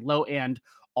Chandler as a low-end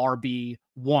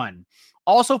RB1.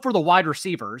 Also for the wide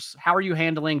receivers, how are you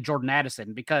handling Jordan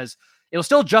Addison? Because it was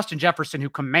still Justin Jefferson who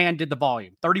commanded the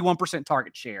volume, 31%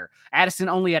 target share. Addison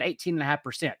only at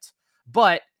 18.5%.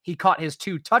 But he caught his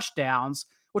 2 touchdowns,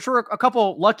 which were a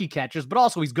couple lucky catches, but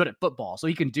also he's good at football, so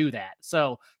he can do that.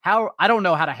 So I don't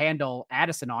know how to handle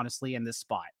Addison, honestly, in this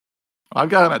spot. I've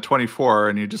got him at 24,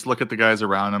 and you just look at the guys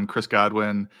around him. Chris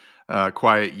Godwin,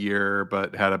 quiet year,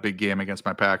 but had a big game against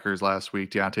my Packers last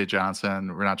week. Deontay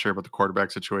Johnson, we're not sure about the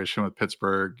quarterback situation with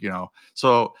Pittsburgh,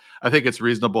 So I think it's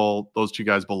reasonable, those 2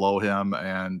 guys below him,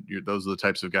 and those are the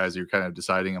types of guys that you're kind of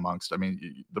deciding amongst. I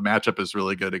mean, the matchup is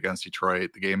really good against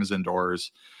Detroit. The game is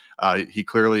indoors. He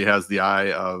clearly has the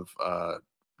eye of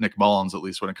Nick Mullins, at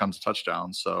least when it comes to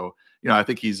touchdowns. So, I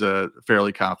think he's a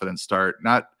fairly confident start.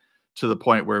 Not to the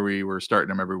point where we were starting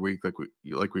him every week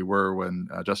like we were when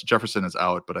Justin Jefferson is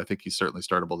out, but I think he's certainly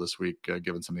startable this week,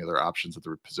 given some of the other options at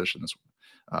the position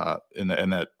in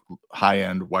that high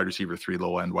end wide receiver 3,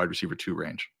 low end wide receiver 2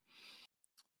 range.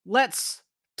 Let's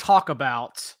talk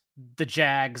about the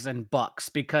Jags and Bucks,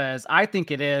 because I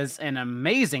think it is an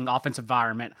amazing offensive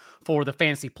environment for the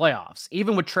fantasy playoffs,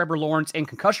 even with Trevor Lawrence in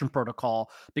concussion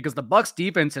protocol, because the Bucks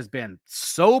defense has been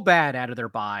so bad out of their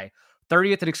bye.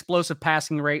 30th in explosive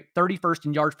passing rate, 31st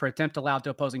in yards per attempt allowed to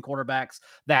opposing quarterbacks,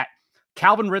 that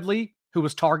Calvin Ridley, who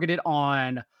was targeted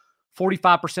on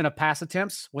 45% of pass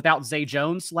attempts without Zay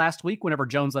Jones last week, whenever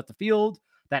Jones left the field,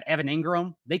 that Evan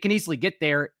Ingram, they can easily get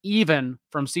there even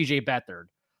from CJ Beathard.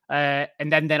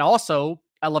 And then also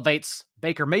elevates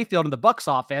Baker Mayfield in the Bucks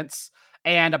offense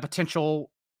and a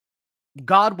potential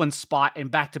Godwin spot in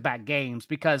back-to-back games,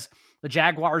 because the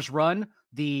Jaguars run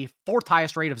the 4th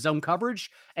highest rate of zone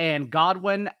coverage, and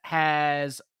Godwin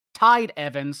has tied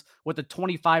Evans with a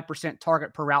 25%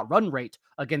 target per route run rate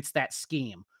against that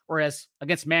scheme. Whereas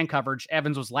against man coverage,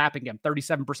 Evans was lapping him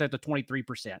 37% to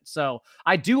 23%. So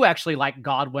I do actually like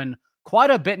Godwin quite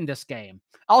a bit in this game.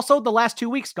 Also, the last 2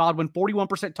 weeks, Godwin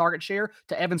 41% target share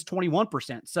to Evans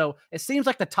 21%. So it seems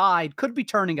like the tide could be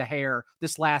turning a hair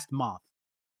this last month.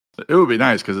 It would be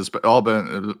nice because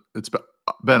it's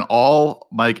been all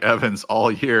Mike Evans all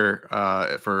year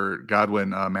for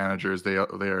Godwin managers. They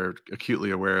are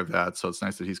acutely aware of that, so it's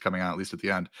nice that he's coming out at least at the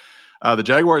end. The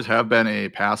Jaguars have been a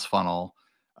pass funnel,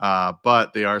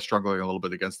 but they are struggling a little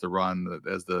bit against the run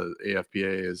as the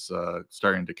AFPA is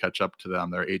starting to catch up to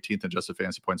them. They're 18th in adjusted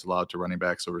fantasy points allowed to running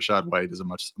back, so Rashad White is a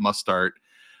must start.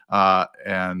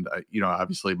 And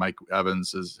obviously Mike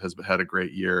Evans has had a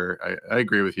great year. I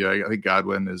agree with you. I think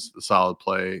Godwin is a solid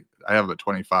play. I have him at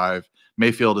 25.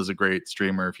 Mayfield is a great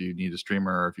streamer if you need a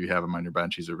streamer, or if you have him on your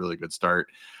bench, he's a really good start.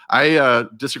 I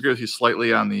disagree with you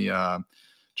slightly on the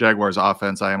Jaguars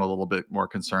offense. I am a little bit more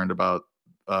concerned about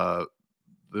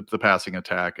the passing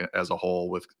attack as a whole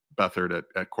with Beathard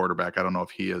at quarterback. I don't know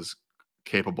if he is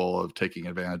capable of taking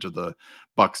advantage of the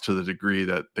Bucks to the degree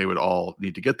that they would all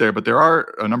need to get there. But there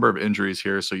are a number of injuries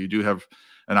here, so you do have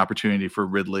an opportunity for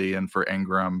Ridley and for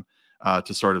Ingram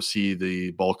to sort of see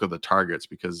the bulk of the targets,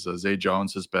 because Zay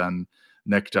Jones has been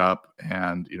nicked up,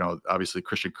 and obviously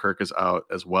Christian Kirk is out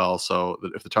as well. So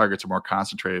if the targets are more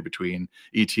concentrated between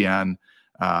ETN,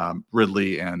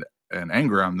 Ridley, and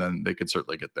Ingram, then they could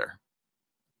certainly get there.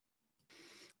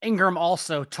 Ingram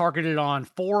also targeted on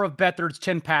 4 of Beathard's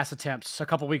 10 pass attempts a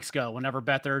couple weeks ago, whenever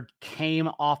Beathard came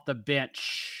off the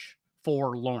bench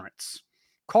for Lawrence.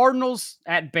 Cardinals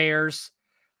at Bears.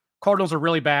 Cardinals are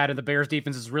really bad, and the Bears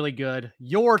defense is really good.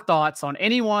 Your thoughts on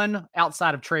anyone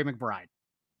outside of Trey McBride?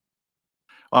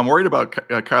 I'm worried about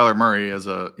Kyler Murray as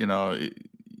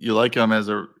you like him as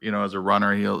a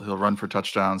runner. He'll run for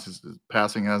touchdowns. His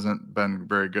passing hasn't been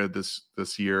very good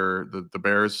this year. The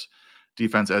Bears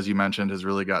defense, as you mentioned, has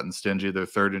really gotten stingy. They're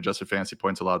 3rd in adjusted fantasy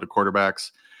points allowed to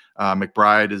quarterbacks.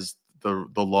 McBride is the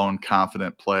lone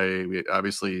confident play.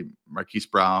 Obviously, Marquise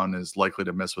Brown is likely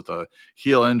to miss with a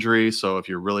heel injury. So if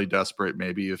you're really desperate,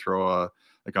 maybe you throw a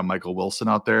Michael Wilson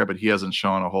out there, but he hasn't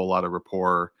shown a whole lot of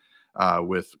rapport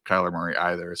with Kyler Murray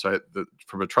either. So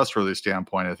from a trustworthy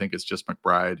standpoint, I think it's just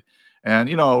McBride. And,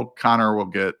 Connor will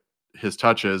get his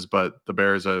touches, but the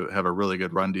Bears have a really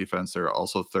good run defense. They're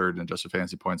also third in adjusted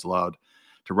fantasy points allowed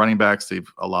to running backs.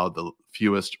 They've allowed the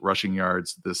fewest rushing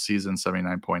yards this season,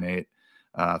 79.8,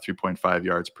 3.5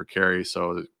 yards per carry.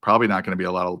 So probably not going to be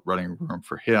a lot of running room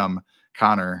for him,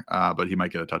 Connor, but he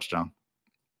might get a touchdown.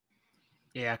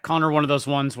 Yeah, Connor, one of those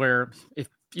ones where if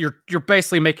you're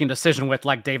basically making a decision with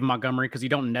like David Montgomery because you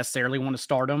don't necessarily want to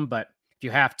start him, but if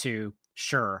you have to,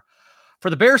 sure. For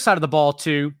the Bears side of the ball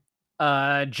too,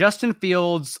 Justin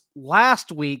Fields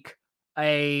last week,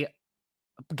 a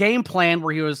game plan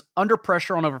where he was under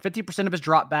pressure on over 50% of his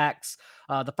dropbacks.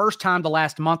 The first time the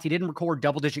last month, he didn't record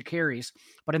double-digit carries.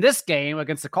 But in this game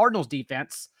against the Cardinals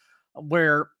defense,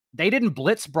 where they didn't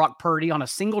blitz Brock Purdy on a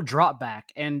single dropback,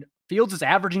 and Fields is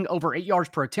averaging over 8 yards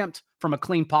per attempt from a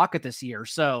clean pocket this year.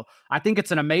 So I think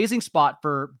it's an amazing spot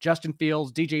for Justin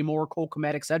Fields, DJ Moore, Cole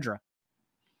Kmet, etc.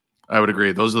 I would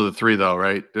agree. Those are the three, though,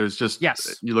 right? There's just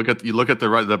you look at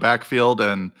the backfield,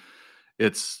 and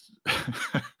it's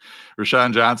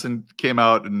Rashawn Johnson came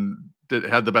out and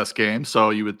had the best game. So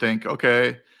you would think,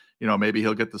 okay, maybe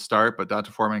he'll get the start, but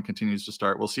D'Onta Foreman continues to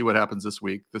start. We'll see what happens this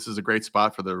week. This is a great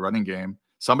spot for the running game.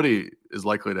 Somebody is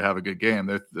likely to have a good game.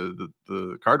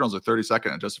 The Cardinals are 32nd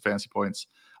in adjusted fantasy points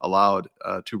allowed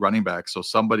to running backs. So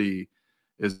somebody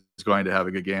is going to have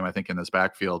a good game, I think, in this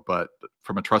backfield. But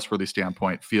from a trustworthy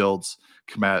standpoint, Fields,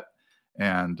 Kmet,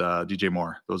 and DJ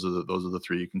Moore, those are the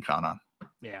three you can count on.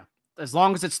 Yeah. As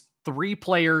long as it's 3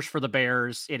 players for the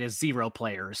Bears, it is 0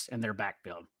 players in their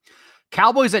backfield.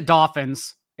 Cowboys at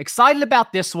Dolphins. Excited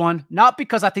about this one, not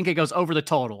because I think it goes over the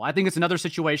total. I think it's another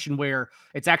situation where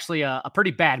it's actually a pretty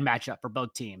bad matchup for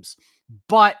both teams.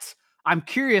 But I'm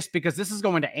curious because this is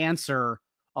going to answer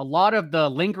a lot of the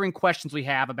lingering questions we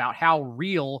have about how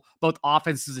real both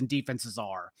offenses and defenses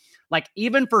are. Like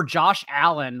even for Josh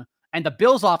Allen and the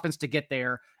Bills offense to get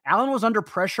there, Allen was under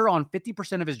pressure on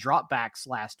 50% of his dropbacks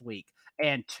last week.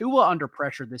 And Tua under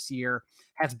pressure this year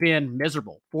has been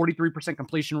miserable. 43%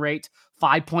 completion rate,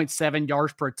 5.7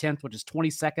 yards per attempt, which is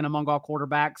 22nd among all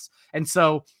quarterbacks. And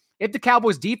so if the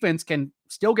Cowboys defense can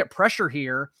still get pressure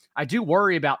here, I do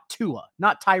worry about Tua,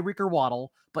 not Tyreek or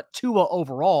Waddle, but Tua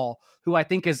overall, who I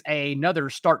think is another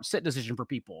start-sit decision for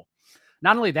people.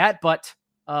 Not only that, but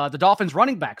the Dolphins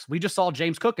running backs. We just saw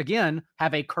James Cook again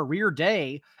have a career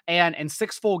day, and in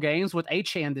 6 full games with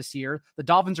Achane this year, the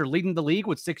Dolphins are leading the league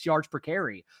with 6 yards per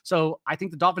carry. So I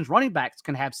think the Dolphins running backs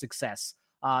can have success.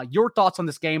 Your thoughts on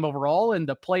this game overall and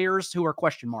the players who are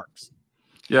question marks?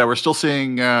 Yeah, we're still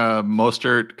seeing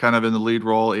Mostert kind of in the lead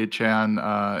role, Achane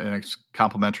in a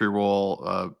complementary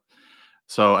role.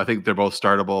 So I think they're both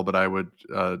startable, but I would,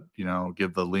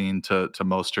 give the lean to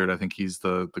Mostert. I think he's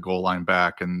the goal line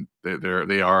back, and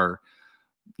they are,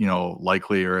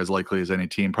 likely or as likely as any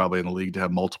team probably in the league to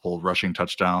have multiple rushing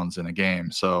touchdowns in a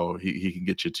game. So he can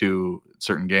get you 2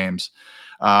 certain games.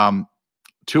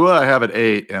 Tua, I have at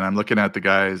 8, and I'm looking at the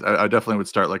guys. I definitely would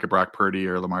start like a Brock Purdy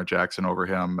or Lamar Jackson over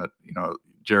him.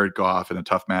 Jared Goff in a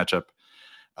tough matchup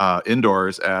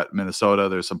indoors at Minnesota.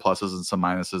 There's some pluses and some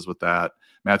minuses with that.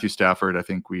 Matthew Stafford, I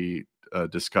think we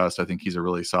discussed. I think he's a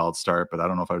really solid start, but I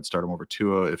don't know if I would start him over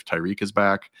Tua if Tyreek is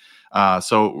back.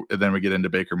 So then we get into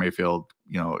Baker Mayfield,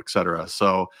 et cetera.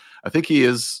 So I think he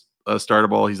is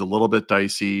startable. He's a little bit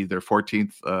dicey. They're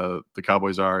 14th. The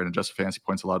Cowboys are in adjusted fantasy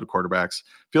points allowed to quarterbacks.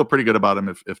 Feel pretty good about him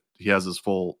if he has his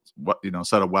full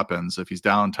set of weapons. If he's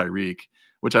down Tyreek,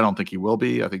 which I don't think he will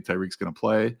be, I think Tyreek's going to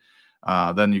play.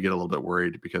 Then you get a little bit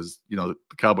worried because the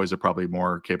Cowboys are probably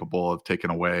more capable of taking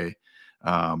away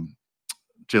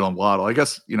Jalen Waddle. I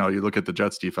guess you look at the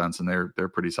Jets defense and they're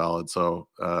pretty solid. So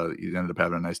you ended up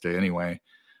having a nice day anyway.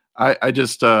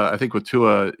 I think with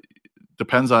Tua,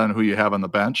 depends on who you have on the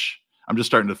bench. I'm just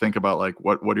starting to think about like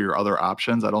what are your other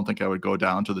options. I don't think I would go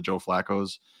down to the Joe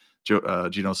Flacco's,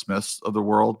 Geno Smiths of the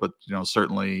world, but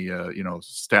certainly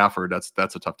Stafford.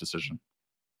 That's a tough decision.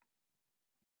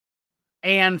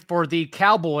 And for the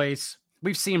Cowboys,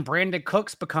 we've seen Brandon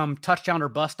Cooks become touchdown or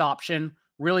bust option.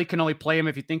 Really can only play him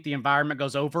if you think the environment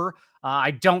goes over. I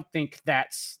don't think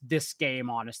that's this game,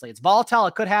 honestly. It's volatile.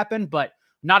 It could happen, but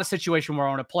not a situation where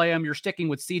I want to play him. You're sticking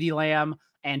with CeeDee Lamb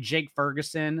and Jake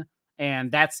Ferguson,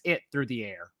 and that's it through the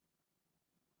air.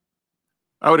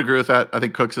 I would agree with that. I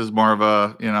think Cooks is more of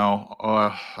a,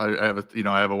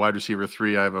 I have a wide receiver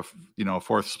 3. I have a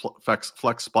fourth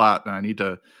flex spot, and I need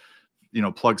to,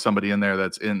 plug somebody in there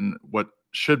that's in what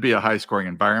should be a high scoring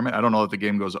environment. I don't know if the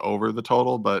game goes over the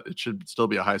total, but it should still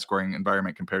be a high scoring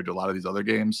environment compared to a lot of these other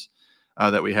games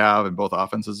that we have, and both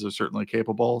offenses are certainly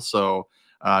capable. So,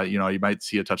 you might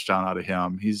see a touchdown out of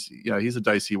him. He's a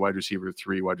dicey wide receiver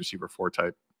 3, wide receiver 4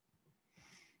 type.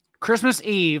 Christmas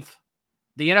Eve,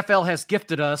 the NFL has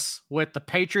gifted us with the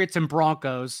Patriots and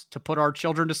Broncos to put our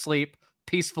children to sleep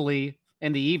peacefully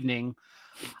in the evening.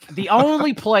 The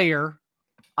only player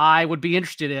I would be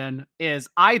interested in is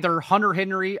either Hunter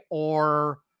Henry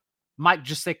or Mike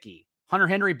Gesicki. Hunter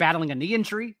Henry battling a knee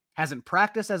injury, hasn't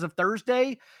practiced as of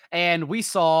Thursday. And we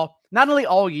saw not only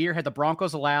all year had the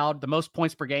Broncos allowed the most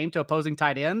points per game to opposing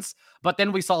tight ends, but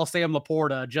then we saw Sam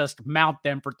Laporta just mount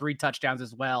them for 3 touchdowns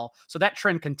as well. So that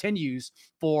trend continues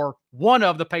for one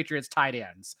of the Patriots tight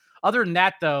ends. Other than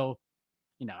that, though,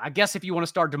 I guess if you want to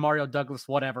start Demario Douglas,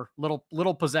 whatever,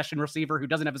 little possession receiver who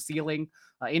doesn't have a ceiling.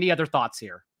 Any other thoughts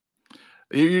here?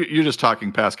 You're just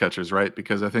talking pass catchers, right?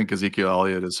 Because I think Ezekiel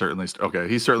Elliott is certainly okay.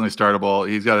 He's certainly startable.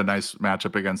 He's got a nice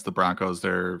matchup against the Broncos.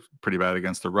 They're pretty bad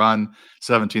against the run.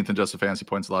 17th in just fantasy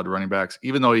points allowed to running backs.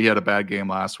 Even though he had a bad game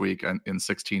last week in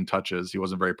 16 touches, he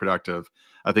wasn't very productive.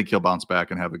 I think he'll bounce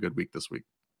back and have a good week this week.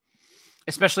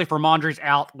 Especially if Ramondre's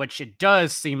out, which it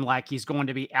does seem like he's going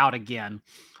to be out again.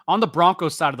 On the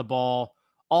Broncos side of the ball,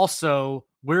 also,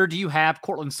 where do you have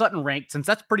Courtland Sutton ranked? Since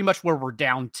that's pretty much where we're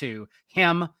down to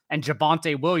him and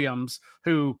Javonte Williams,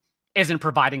 who isn't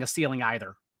providing a ceiling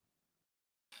either.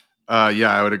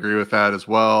 Yeah, I would agree with that as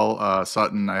well.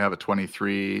 Sutton, I have a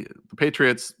 23. The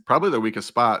Patriots, probably their weakest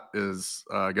spot is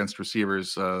against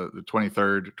receivers, the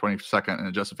 23rd, 22nd in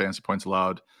adjusted fantasy points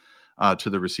allowed to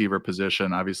the receiver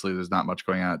position. Obviously, there's not much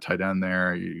going on at tight end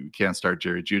there. You can't start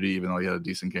Jerry Jeudy, even though he had a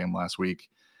decent game last week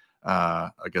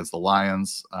against the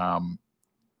Lions.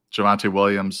 Javonte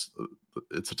Williams,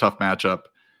 it's a tough matchup.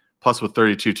 Plus, with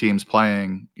 32 teams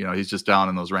playing, he's just down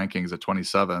in those rankings at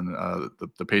 27.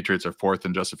 The Patriots are 4th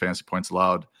in adjusted fantasy points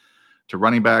allowed to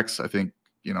running backs. I think,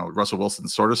 Russell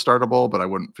Wilson's sort of startable, but I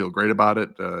wouldn't feel great about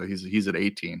it. He's at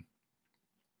 18.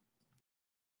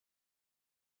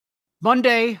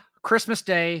 Monday, Christmas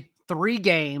Day, 3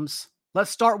 games.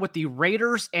 Let's start with the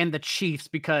Raiders and the Chiefs,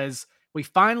 because we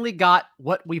finally got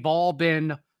what we've all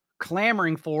been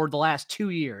clamoring for the last 2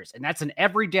 years, and that's an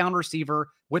every down receiver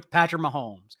with Patrick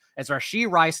Mahomes. As Rashee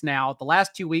Rice now, the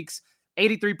last 2 weeks,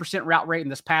 83% route rate in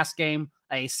this past game,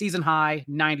 a season high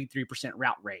 93%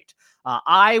 route rate.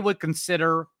 I would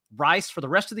consider Rice for the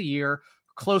rest of the year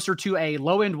closer to a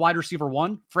low-end wide receiver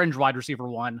 1, fringe wide receiver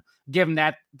 1, given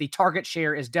that the target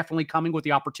share is definitely coming with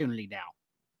the opportunity now.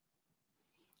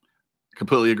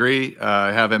 Completely agree.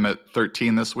 I have him at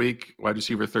 13 this week, wide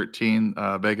receiver 13.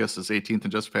 Vegas is 18th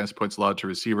in just fantasy points allowed to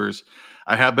receivers.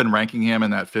 I have been ranking him in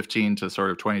that 15 to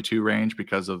sort of 22 range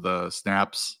because of the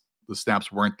snaps. The snaps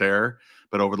weren't there,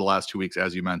 but over the last 2 weeks,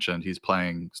 as you mentioned, he's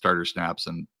playing starter snaps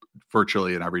and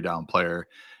virtually an every down player,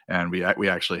 and we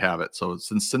actually have it. So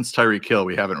since Tyreek Hill,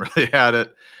 we haven't really had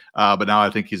it, but now I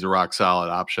think he's a rock solid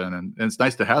option, and it's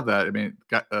nice to have that. I mean,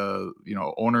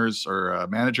 owners or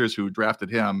managers who drafted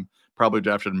him probably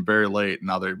drafted him very late, and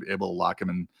now they're able to lock him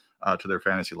in to their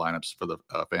fantasy lineups for the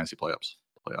fantasy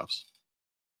playoffs.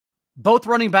 Both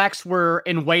running backs were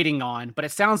in waiting on, but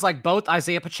it sounds like both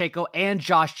Isaiah Pacheco and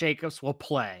Josh Jacobs will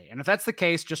play. And if that's the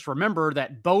case, just remember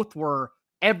that both were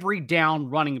every down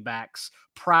running backs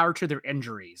prior to their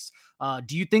injuries.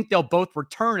 Do you think they'll both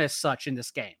return as such in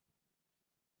this game?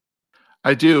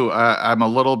 I do. I'm a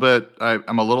little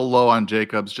low on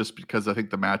Jacobs just because I think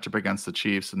the matchup against the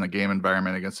Chiefs and the game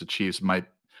environment against the Chiefs might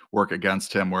work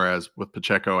against him. Whereas with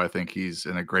Pacheco, I think he's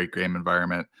in a great game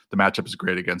environment. The matchup is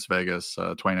great against Vegas,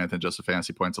 29th in just the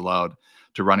fantasy points allowed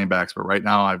to running backs. But right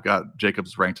now I've got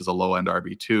Jacobs ranked as a low end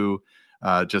RB2,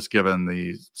 just given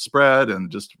the spread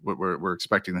and just what we're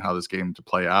expecting how this game to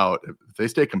play out. If they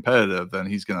stay competitive, then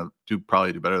he's going to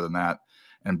probably do better than that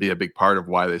and be a big part of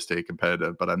why they stay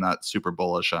competitive. But I'm not super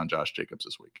bullish on Josh Jacobs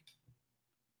this week.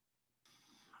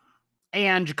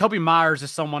 And Jacoby Myers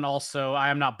is someone also I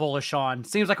am not bullish on.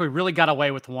 Seems like we really got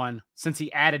away with one since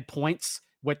he added points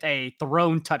with a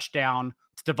thrown touchdown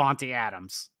to Devontae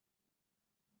Adams.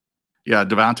 Yeah,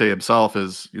 Devontae himself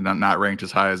is not ranked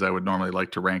as high as I would normally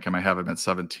like to rank him. I have him at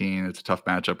 17. It's a tough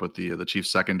matchup with the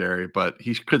Chiefs secondary, but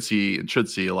he should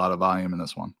see a lot of volume in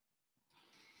this one.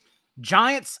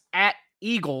 Giants at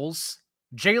Eagles.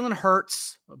 Jalen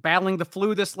Hurts battling the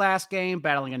flu this last game,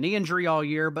 battling a knee injury all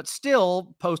year, but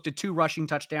still posted 2 rushing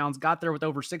touchdowns, got there with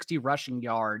over 60 rushing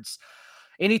yards.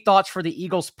 Any thoughts for the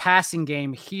Eagles passing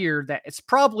game here that it's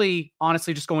probably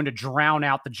honestly just going to drown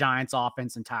out the Giants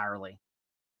offense entirely?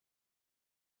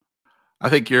 I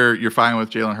think you're fine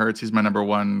with Jalen Hurts. He's my number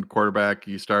one quarterback.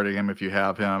 You starting him if you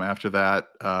have him. After that,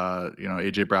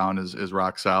 AJ Brown is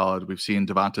rock solid. We've seen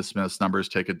Devonta Smith's numbers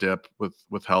take a dip with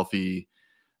a healthy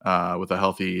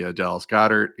Dallas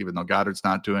Goedert, even though Goddard's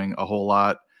not doing a whole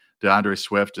lot. DeAndre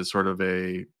Swift is sort of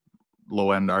a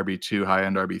low-end RB2,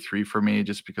 high-end RB3 for me,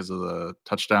 just because of the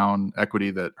touchdown equity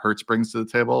that Hurts brings to the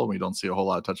table. We don't see a whole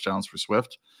lot of touchdowns for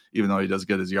Swift, even though he does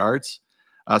get his yards.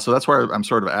 So that's where I'm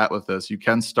sort of at with this. You're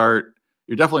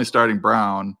definitely starting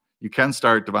Brown. You can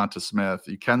start Devonta Smith.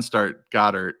 You can start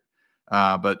Goddard.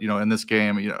 But in this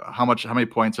game, how many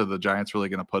points are the Giants really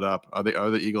going to put up? Are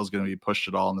the Eagles going to be pushed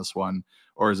at all in this one,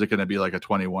 or is it going to be like a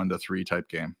 21-3 type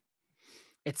game?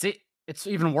 It's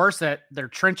even worse that their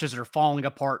trenches are falling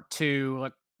apart too.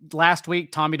 Like last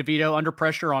week, Tommy DeVito under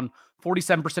pressure on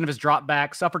 47% of his drop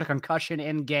back, suffered a concussion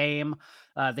in game.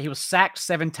 He was sacked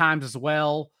 7 times as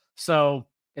well. So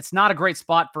it's not a great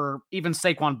spot for even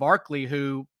Saquon Barkley,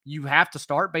 who you have to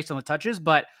start based on the touches,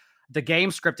 but the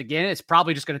game script again, it's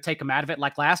probably just going to take him out of it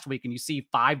like last week, and you see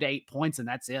 5 to 8 points, and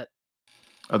that's it.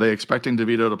 Are they expecting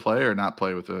DeVito to play or not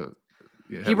play with the?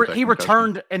 He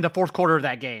returned in the fourth quarter of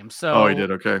that game. So he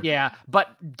did. Okay. Yeah. But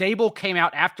Dable came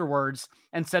out afterwards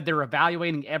and said they're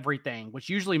evaluating everything, which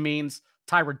usually means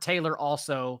Tyrod Taylor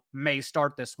also may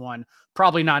start this one.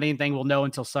 Probably not anything we'll know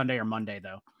until Sunday or Monday,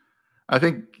 though. I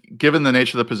think given the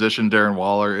nature of the position, Darren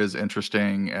Waller is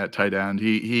interesting at tight end.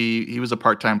 He was a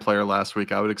part-time player last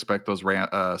week. I would expect those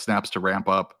snaps to ramp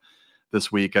up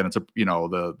this week. And it's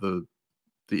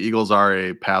the Eagles are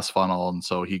a pass funnel, and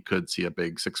so he could see a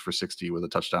big 6 for 60 with a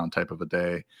touchdown type of a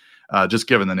day, just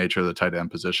given the nature of the tight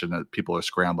end position that people are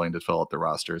scrambling to fill out their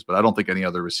rosters. But I don't think any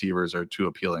other receivers are too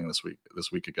appealing this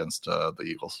week against the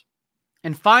Eagles.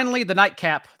 And finally, the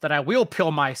nightcap that I will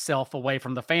peel myself away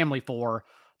from the family for,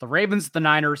 the Ravens, the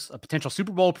Niners, a potential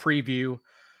Super Bowl preview.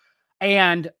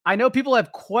 And I know people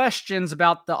have questions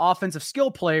about the offensive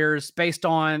skill players based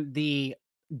on the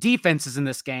defenses in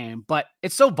this game, but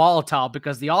it's so volatile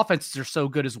because the offenses are so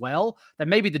good as well that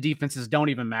maybe the defenses don't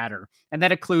even matter. And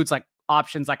that includes like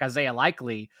options like Isaiah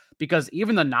Likely, because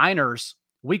even the Niners,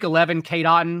 week 11, Cade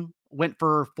Otton went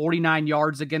for 49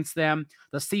 yards against them.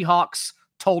 The Seahawks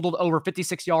totaled over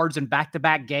 56 yards in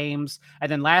back-to-back games.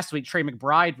 And then last week, Trey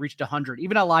McBride reached 100.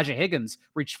 Even Elijah Higgins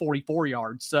reached 44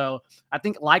 yards. So I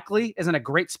think Likely is in a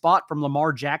great spot from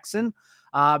Lamar Jackson.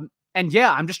 And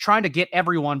yeah, I'm just trying to get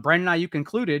everyone, Brandon Ayuk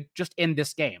included, just in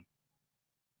this game.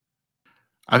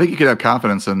 I think you can have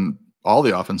confidence in all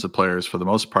the offensive players for the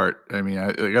most part. I mean,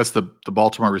 I guess the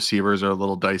Baltimore receivers are a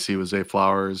little dicey with Zay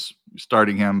Flowers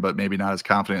starting him, but maybe not as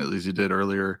confident as he did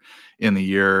earlier in the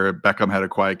year. Beckham had a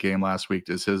quiet game last week.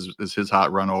 Is his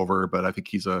hot run over? But I think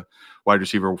he's a wide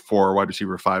receiver 4, wide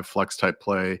receiver 5 flex type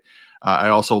play. I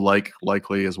also like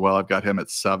Likely as well. I've got him at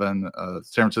 7.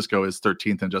 San Francisco is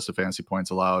 13th in adjusted fantasy points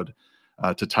allowed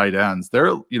to tight ends. They're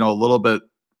a little bit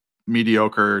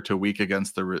mediocre to weak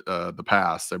against the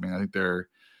pass. I mean, I think they're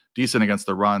decent against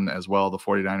the run as well. The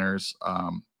 49ers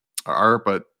are,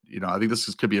 but I think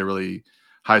this could be a really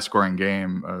high scoring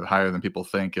game, higher than people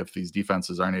think, if these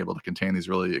defenses aren't able to contain these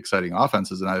really exciting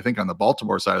offenses. And I think on the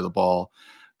Baltimore side of the ball,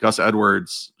 Gus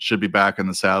Edwards should be back in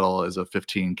the saddle as a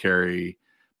 15 carry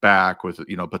back with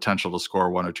potential to score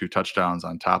 1 or 2 touchdowns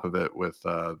on top of it with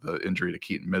the injury to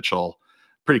Keaton Mitchell.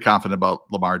 Pretty confident about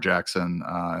Lamar Jackson.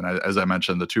 And as I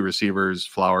mentioned, the 2 receivers,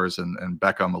 Flowers and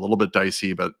Beckham, a little bit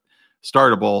dicey, but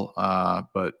startable.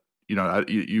 But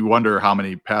you wonder how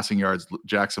many passing yards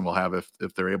Jackson will have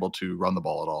if they're able to run the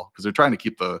ball at all, because they're trying to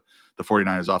keep the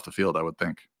 49ers off the field, I would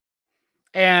think.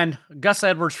 And Gus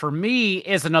Edwards, for me,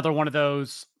 is another one of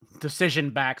those decision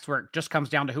backs where it just comes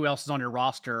down to who else is on your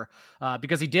roster,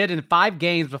 because he did in 5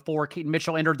 games before Keaton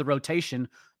Mitchell entered the rotation,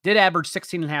 did average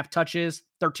 16.5 touches,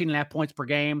 13.5 points per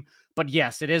game. But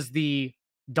yes, it is the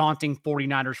daunting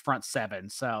 49ers front 7.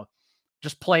 So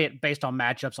just play it based on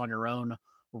matchups on your own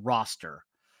roster.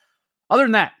 Other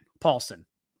than that, Paulson,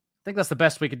 I think that's the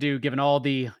best we could do given all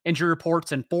the injury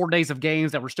reports and 4 days of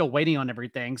games that we're still waiting on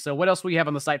everything. So what else do we have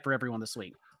on the site for everyone this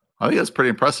week? I think that's pretty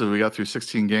impressive. We got through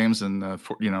 16 games in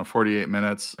 48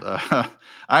 minutes.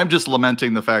 I'm just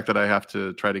lamenting the fact that I have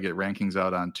to try to get rankings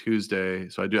out on Tuesday.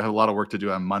 So I do have a lot of work to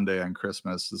do on Monday on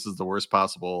Christmas. This is the worst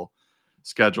possible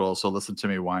schedule. So listen to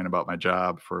me whine about my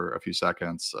job for a few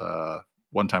seconds.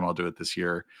 One time I'll do it this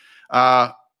year.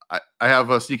 I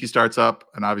have a sneaky starts up,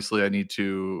 and obviously I need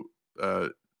to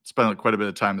spend quite a bit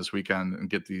of time this weekend and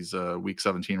get these week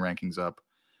 17 rankings up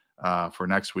for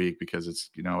next week, because it's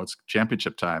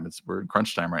championship time. We're in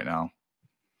crunch time right now.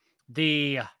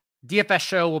 The DFS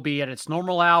show will be at its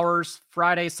normal hours,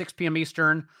 Friday, 6 p.m.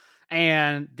 Eastern.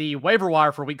 And the waiver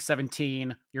wire for week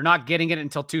 17, you're not getting it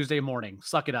until Tuesday morning.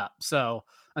 Suck it up. So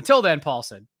until then,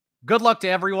 Paulson, good luck to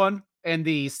everyone in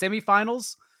the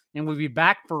semifinals. And we'll be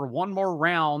back for one more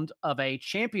round of a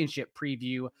championship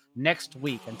preview next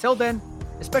week. Until then,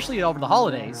 especially over the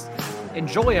holidays,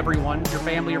 enjoy everyone, your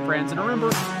family, your friends, and remember,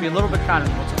 be a little bit kinder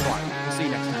than what's required. We'll see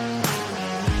you next time.